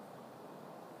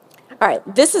 All right,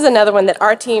 this is another one that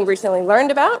our team recently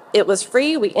learned about. It was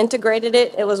free, we integrated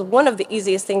it. It was one of the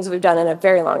easiest things we've done in a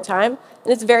very long time,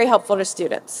 and it's very helpful to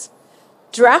students.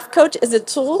 Draft Coach is a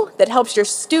tool that helps your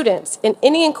students in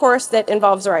any course that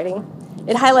involves writing.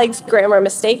 It highlights grammar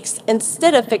mistakes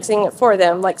instead of fixing it for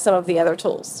them like some of the other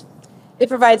tools. It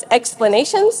provides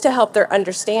explanations to help their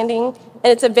understanding,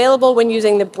 and it's available when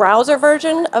using the browser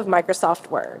version of Microsoft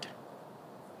Word.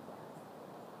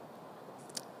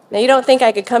 Now, you don't think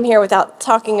I could come here without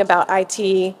talking about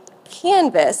IT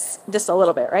Canvas just a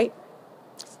little bit, right?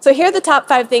 So here are the top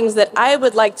 5 things that I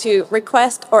would like to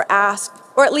request or ask,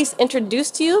 or at least introduce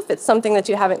to you if it's something that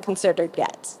you haven't considered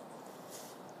yet.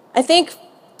 I think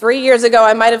 3 years ago,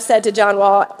 I might have said to John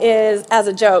Wall, as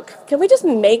a joke, can we just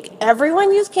make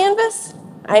everyone use Canvas?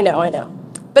 I know.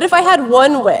 But if I had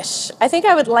one wish, I think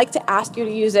I would like to ask you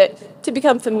to use it to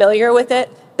become familiar with it,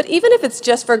 but even if it's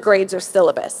just for grades or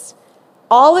syllabus.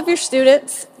 All of your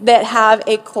students that have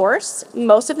a course,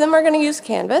 most of them are going to use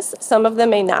Canvas, some of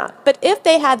them may not. But if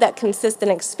they had that consistent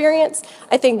experience,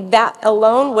 I think that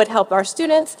alone would help our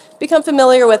students become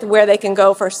familiar with where they can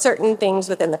go for certain things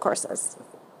within the courses.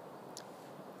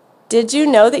 Did you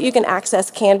know that you can access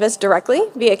Canvas directly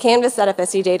via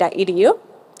canvas.fscj.edu?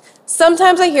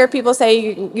 Sometimes I hear people say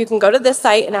you can go to this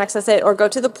site and access it, or go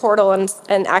to the portal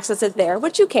and access it there,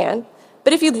 which you can.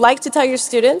 But if you'd like to tell your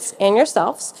students and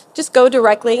yourselves, just go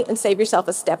directly and save yourself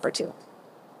a step or two.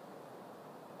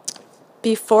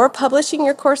 Before publishing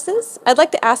your courses, I'd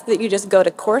like to ask that you just go to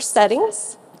Course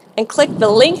Settings and click the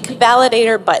Link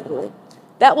Validator button.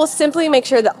 That will simply make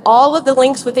sure that all of the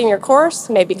links within your course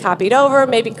may be copied over,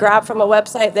 maybe grabbed from a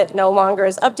website that no longer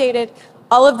is updated.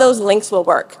 All of those links will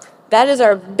work. That is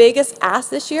our biggest ask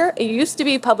this year. It used to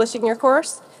be publishing your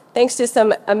course. Thanks to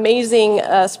some amazing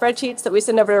spreadsheets that we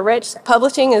send over to Rich,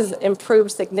 publishing has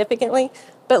improved significantly.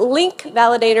 But Link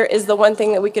Validator is the one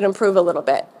thing that we can improve a little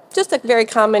bit. Just a very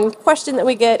common question that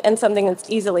we get and something that's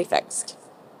easily fixed.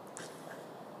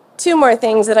 2 more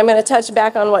things that I'm going to touch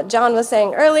back on what John was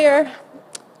saying earlier.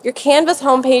 Your Canvas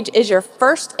homepage is your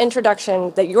first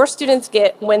introduction that your students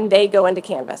get when they go into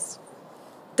Canvas.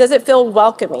 Does it feel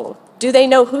welcoming? Do they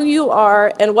know who you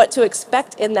are and what to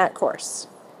expect in that course?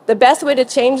 The best way to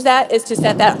change that is to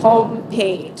set that home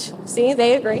page. See,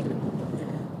 they agree.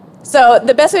 So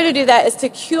the best way to do that is to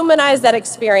humanize that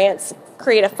experience,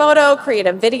 create a photo, create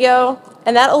a video,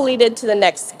 and that'll lead into the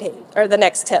next page, or the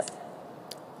next tip.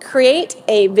 Create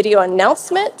a video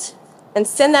announcement and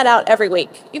send that out every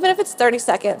week, even if it's 30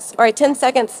 seconds or 10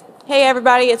 seconds. Hey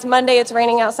everybody, it's Monday, it's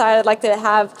raining outside. I'd like to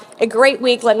have a great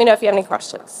week. Let me know if you have any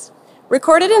questions.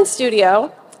 Record it in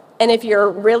studio, and if you're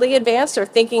really advanced or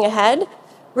thinking ahead,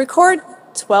 record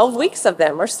 12 weeks of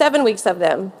them or 7 weeks of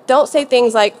them. Don't say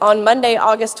things like on Monday,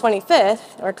 August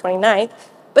 25th or 29th,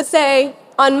 but say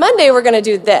on Monday we're going to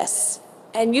do this.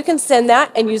 And you can send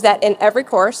that and use that in every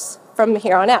course from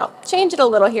here on out. Change it a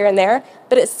little here and there,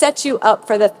 but it sets you up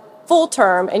for the full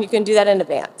term, and you can do that in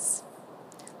advance.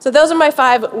 So those are my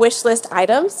 5 wish list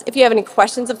items. If you have any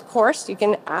questions, of course, you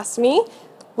can ask me.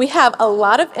 We have a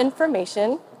lot of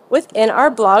information within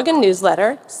our blog and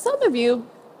newsletter. Some of you,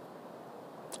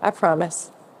 I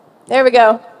promise. There we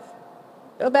go.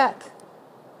 Go back.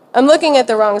 I'm looking at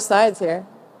the wrong slides here.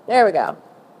 There we go.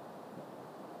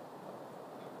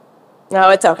 No,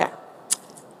 it's okay.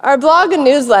 Our blog and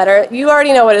newsletter, you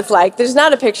already know what it's like. There's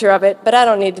not a picture of it, but I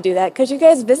don't need to do that because you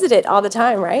guys visit it all the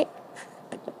time, right?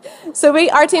 So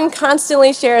our team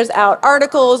constantly shares out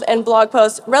articles and blog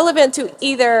posts relevant to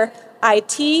either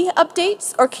IT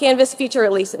updates or Canvas feature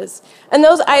releases. And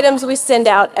those items we send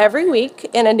out every week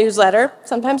in a newsletter,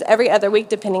 sometimes every other week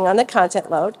depending on the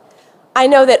content load. I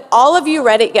know that all of you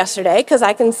read it yesterday because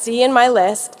I can see in my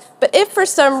list But if for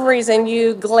some reason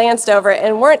you glanced over it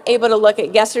and weren't able to look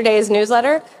at yesterday's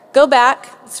newsletter, go back.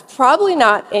 It's probably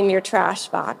not in your trash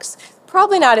box,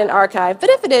 probably not in archive, but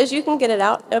if it is, you can get it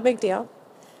out, no big deal.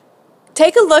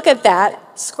 Take a look at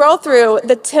that, scroll through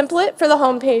the template for the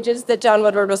home pages that John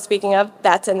Woodward was speaking of,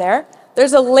 that's in there.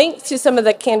 There's a link to some of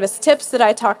the Canvas tips that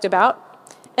I talked about.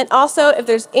 And also, if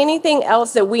there's anything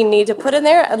else that we need to put in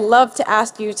there, I'd love to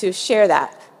ask you to share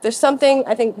that. There's something,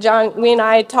 I think John, we and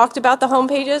I talked about the home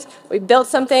pages. We built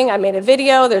something, I made a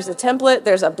video, there's a template,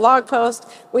 there's a blog post.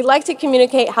 We like to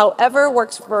communicate however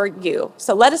works for you.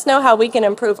 So let us know how we can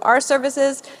improve our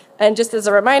services. And just as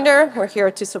a reminder, we're here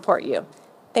to support you.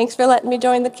 Thanks for letting me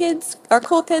join the kids, our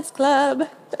Cool Kids Club.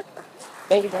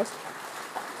 Thank you, guys.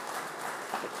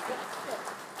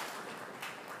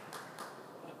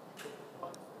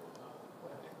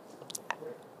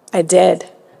 I did.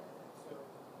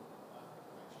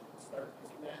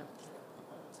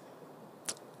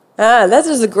 That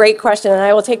is a great question, and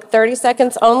I will take 30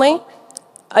 seconds only.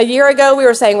 A year ago, we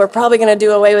were saying we're probably going to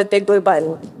do away with Big Blue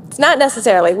Button. It's not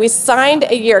necessarily. We signed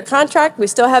a year contract. We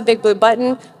still have Big Blue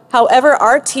Button. However,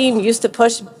 our team used to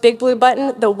push Big Blue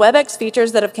Button. The WebEx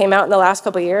features that have came out in the last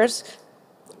couple of years,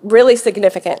 really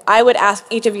significant. I would ask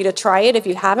each of you to try it if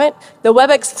you haven't. The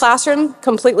WebEx Classroom,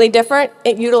 completely different.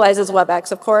 It utilizes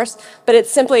WebEx, of course, but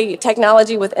it's simply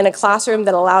technology within a classroom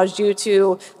that allows you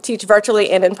to teach virtually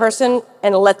and in person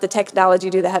and let the technology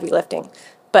do the heavy lifting.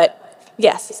 But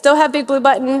yes, still have Big Blue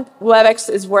Button. WebEx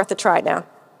is worth a try now.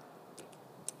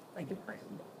 Thank you.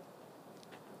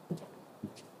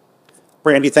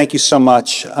 Brandy, thank you so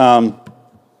much.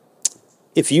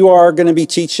 If you are going to be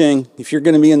teaching, if you're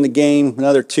going to be in the game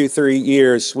another 2-3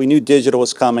 years, we knew digital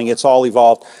was coming. It's all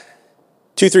evolved.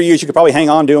 2-3 years, you could probably hang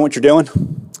on doing what you're doing.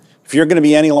 If you're going to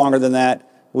be any longer than that,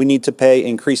 we need to pay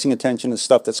increasing attention to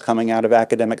stuff that's coming out of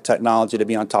academic technology to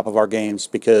be on top of our games,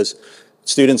 because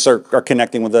students are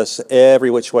connecting with us every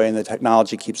which way and the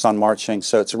technology keeps on marching.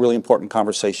 So it's a really important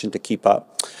conversation to keep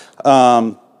up.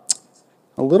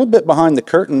 A little bit behind the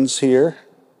curtains here.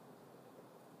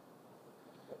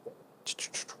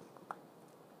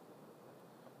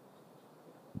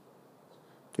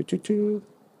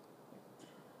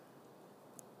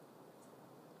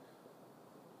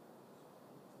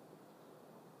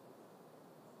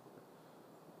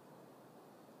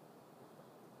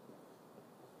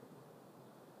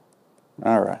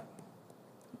 All right.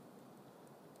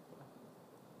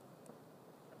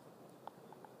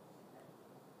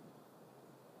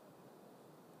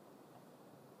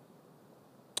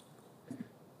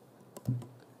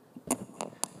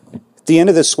 At the end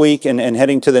of this week and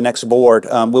heading to the next board,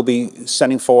 we'll be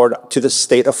sending forward to the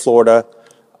state of Florida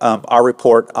our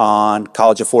report on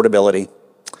college affordability.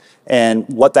 And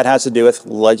what that has to do with,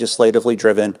 legislatively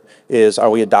driven, is are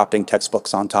we adopting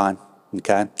textbooks on time?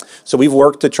 Okay, so we've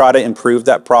worked to try to improve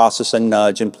that process and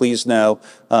nudge, and please know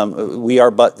we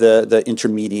are but the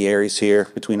intermediaries here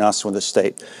between us and the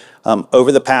state.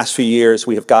 Over the past few years,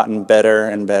 we have gotten better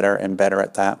and better and better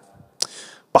at that.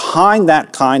 Behind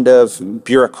that kind of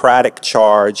bureaucratic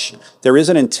charge, there is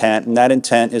an intent, and that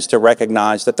intent is to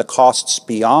recognize that the costs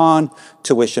beyond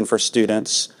tuition for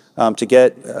students to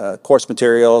get course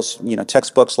materials,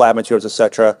 textbooks, lab materials, et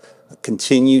cetera,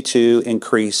 continue to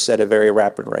increase at a very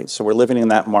rapid rate. So we're living in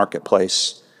that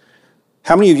marketplace.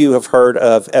 How many of you have heard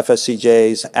of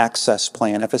FSCJ's Access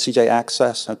Plan? FSCJ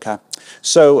Access? Okay.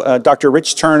 So Dr.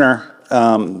 Rich Turner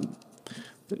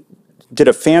did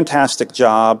a fantastic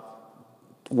job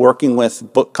working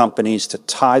with book companies to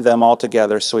tie them all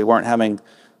together so we weren't having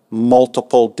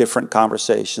multiple different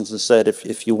conversations, and said,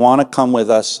 if you want to come with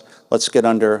us, let's get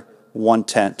under one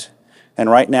tent. And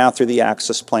right now, through the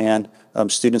Access Plan,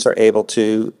 students are able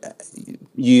to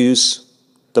use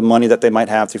the money that they might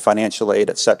have through financial aid,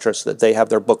 et cetera, so that they have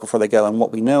their book before they go. And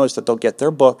what we know is that they'll get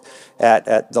their book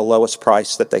at the lowest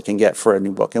price that they can get for a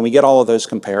new book. And we get all of those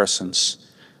comparisons.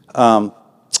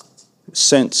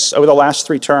 Since over the last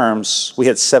 3 terms, we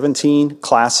had 17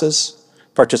 classes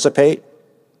participate,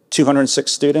 206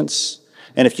 students.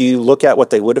 And if you look at what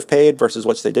they would have paid versus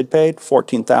what they did pay,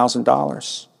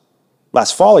 $14,000.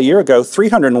 Last fall, a year ago,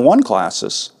 301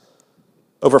 classes,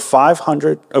 over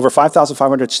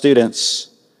 5,500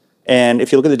 students. And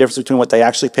if you look at the difference between what they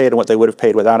actually paid and what they would have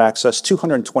paid without access,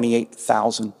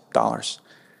 $228,000.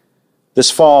 This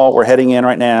fall, we're heading in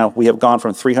right now, we have gone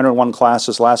from 301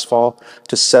 classes last fall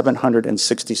to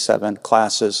 767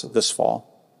 classes this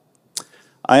fall.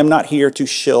 I am not here to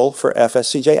shill for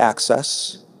FSCJ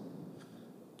Access.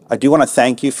 I do want to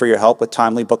thank you for your help with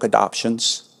timely book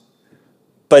adoptions.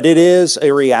 But it is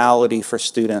a reality for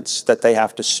students that they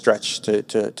have to stretch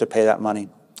to pay that money.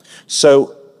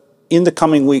 So in the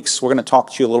coming weeks, we're going to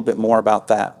talk to you a little bit more about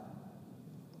that.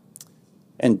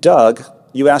 And Doug,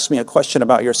 you asked me a question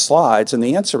about your slides, and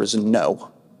the answer is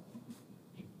no.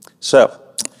 So,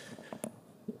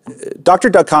 Dr.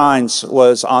 Doug Hines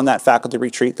was on that faculty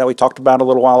retreat that we talked about a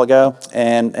little while ago,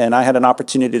 and I had an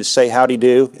opportunity to say howdy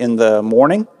do in the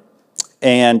morning.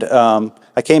 And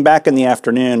I came back in the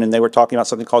afternoon, and they were talking about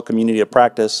something called community of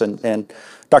practice, and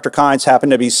Dr. Hines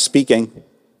happened to be speaking.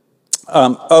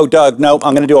 Oh, Doug, no,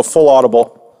 I'm going to do a full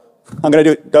audible. I'm going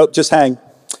to do, no, just hang.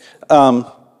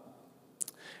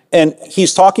 And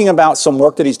he's talking about some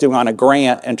work that he's doing on a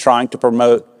grant and trying to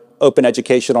promote open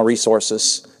educational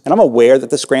resources. And I'm aware that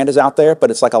this grant is out there,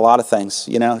 but it's like a lot of things,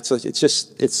 you know,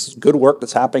 it's good work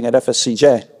that's happening at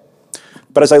FSCJ.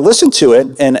 But as I listened to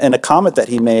it, and a comment that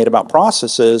he made about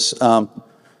processes,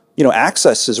 you know,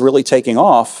 Access is really taking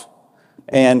off.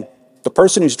 And the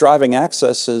person who's driving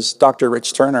Access is Dr.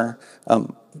 Rich Turner.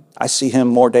 I see him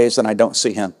more days than I don't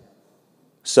see him.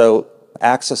 So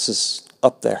Access is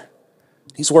up there.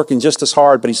 He's working just as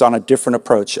hard, but he's on a different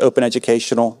approach, open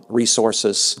educational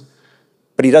resources.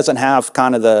 But he doesn't have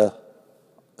kind of the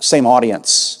same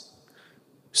audience.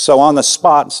 So on the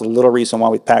spot, it's a little reason why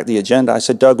we packed the agenda. I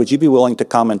said, Doug, would you be willing to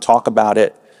come and talk about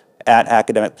it at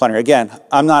Academic Plenary? Again,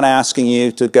 I'm not asking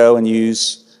you to go and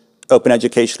use open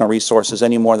educational resources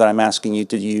any more than I'm asking you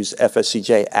to use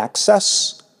FSCJ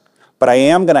Access. But I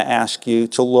am going to ask you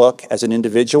to look as an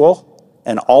individual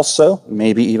and also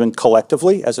maybe even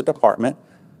collectively as a department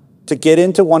to get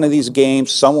into one of these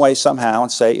games some way, somehow,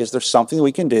 and say, is there something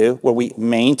we can do where we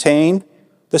maintain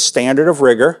the standard of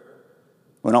rigor?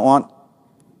 We don't want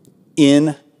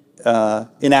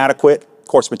inadequate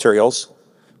course materials,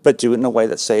 but do it in a way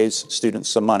that saves students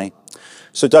some money.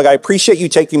 So Doug, I appreciate you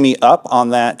taking me up on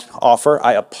that offer.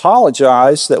 I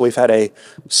apologize that we've had a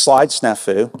slide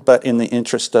snafu, but in the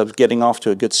interest of getting off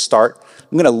to a good start,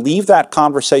 I'm going to leave that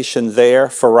conversation there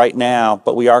for right now,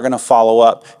 but we are going to follow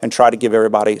up and try to give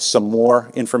everybody some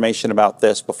more information about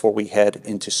this before we head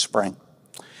into spring.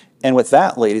 And with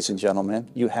that, ladies and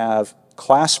gentlemen, you have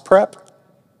class prep,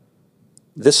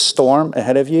 this storm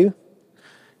ahead of you.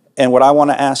 And what I want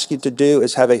to ask you to do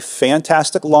is have a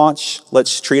fantastic launch.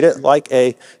 Let's treat it like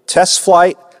a test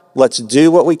flight. Let's do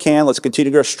what we can. Let's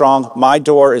continue to grow strong. My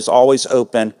door is always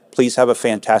open. Please have a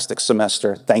fantastic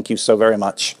semester. Thank you so very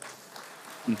much.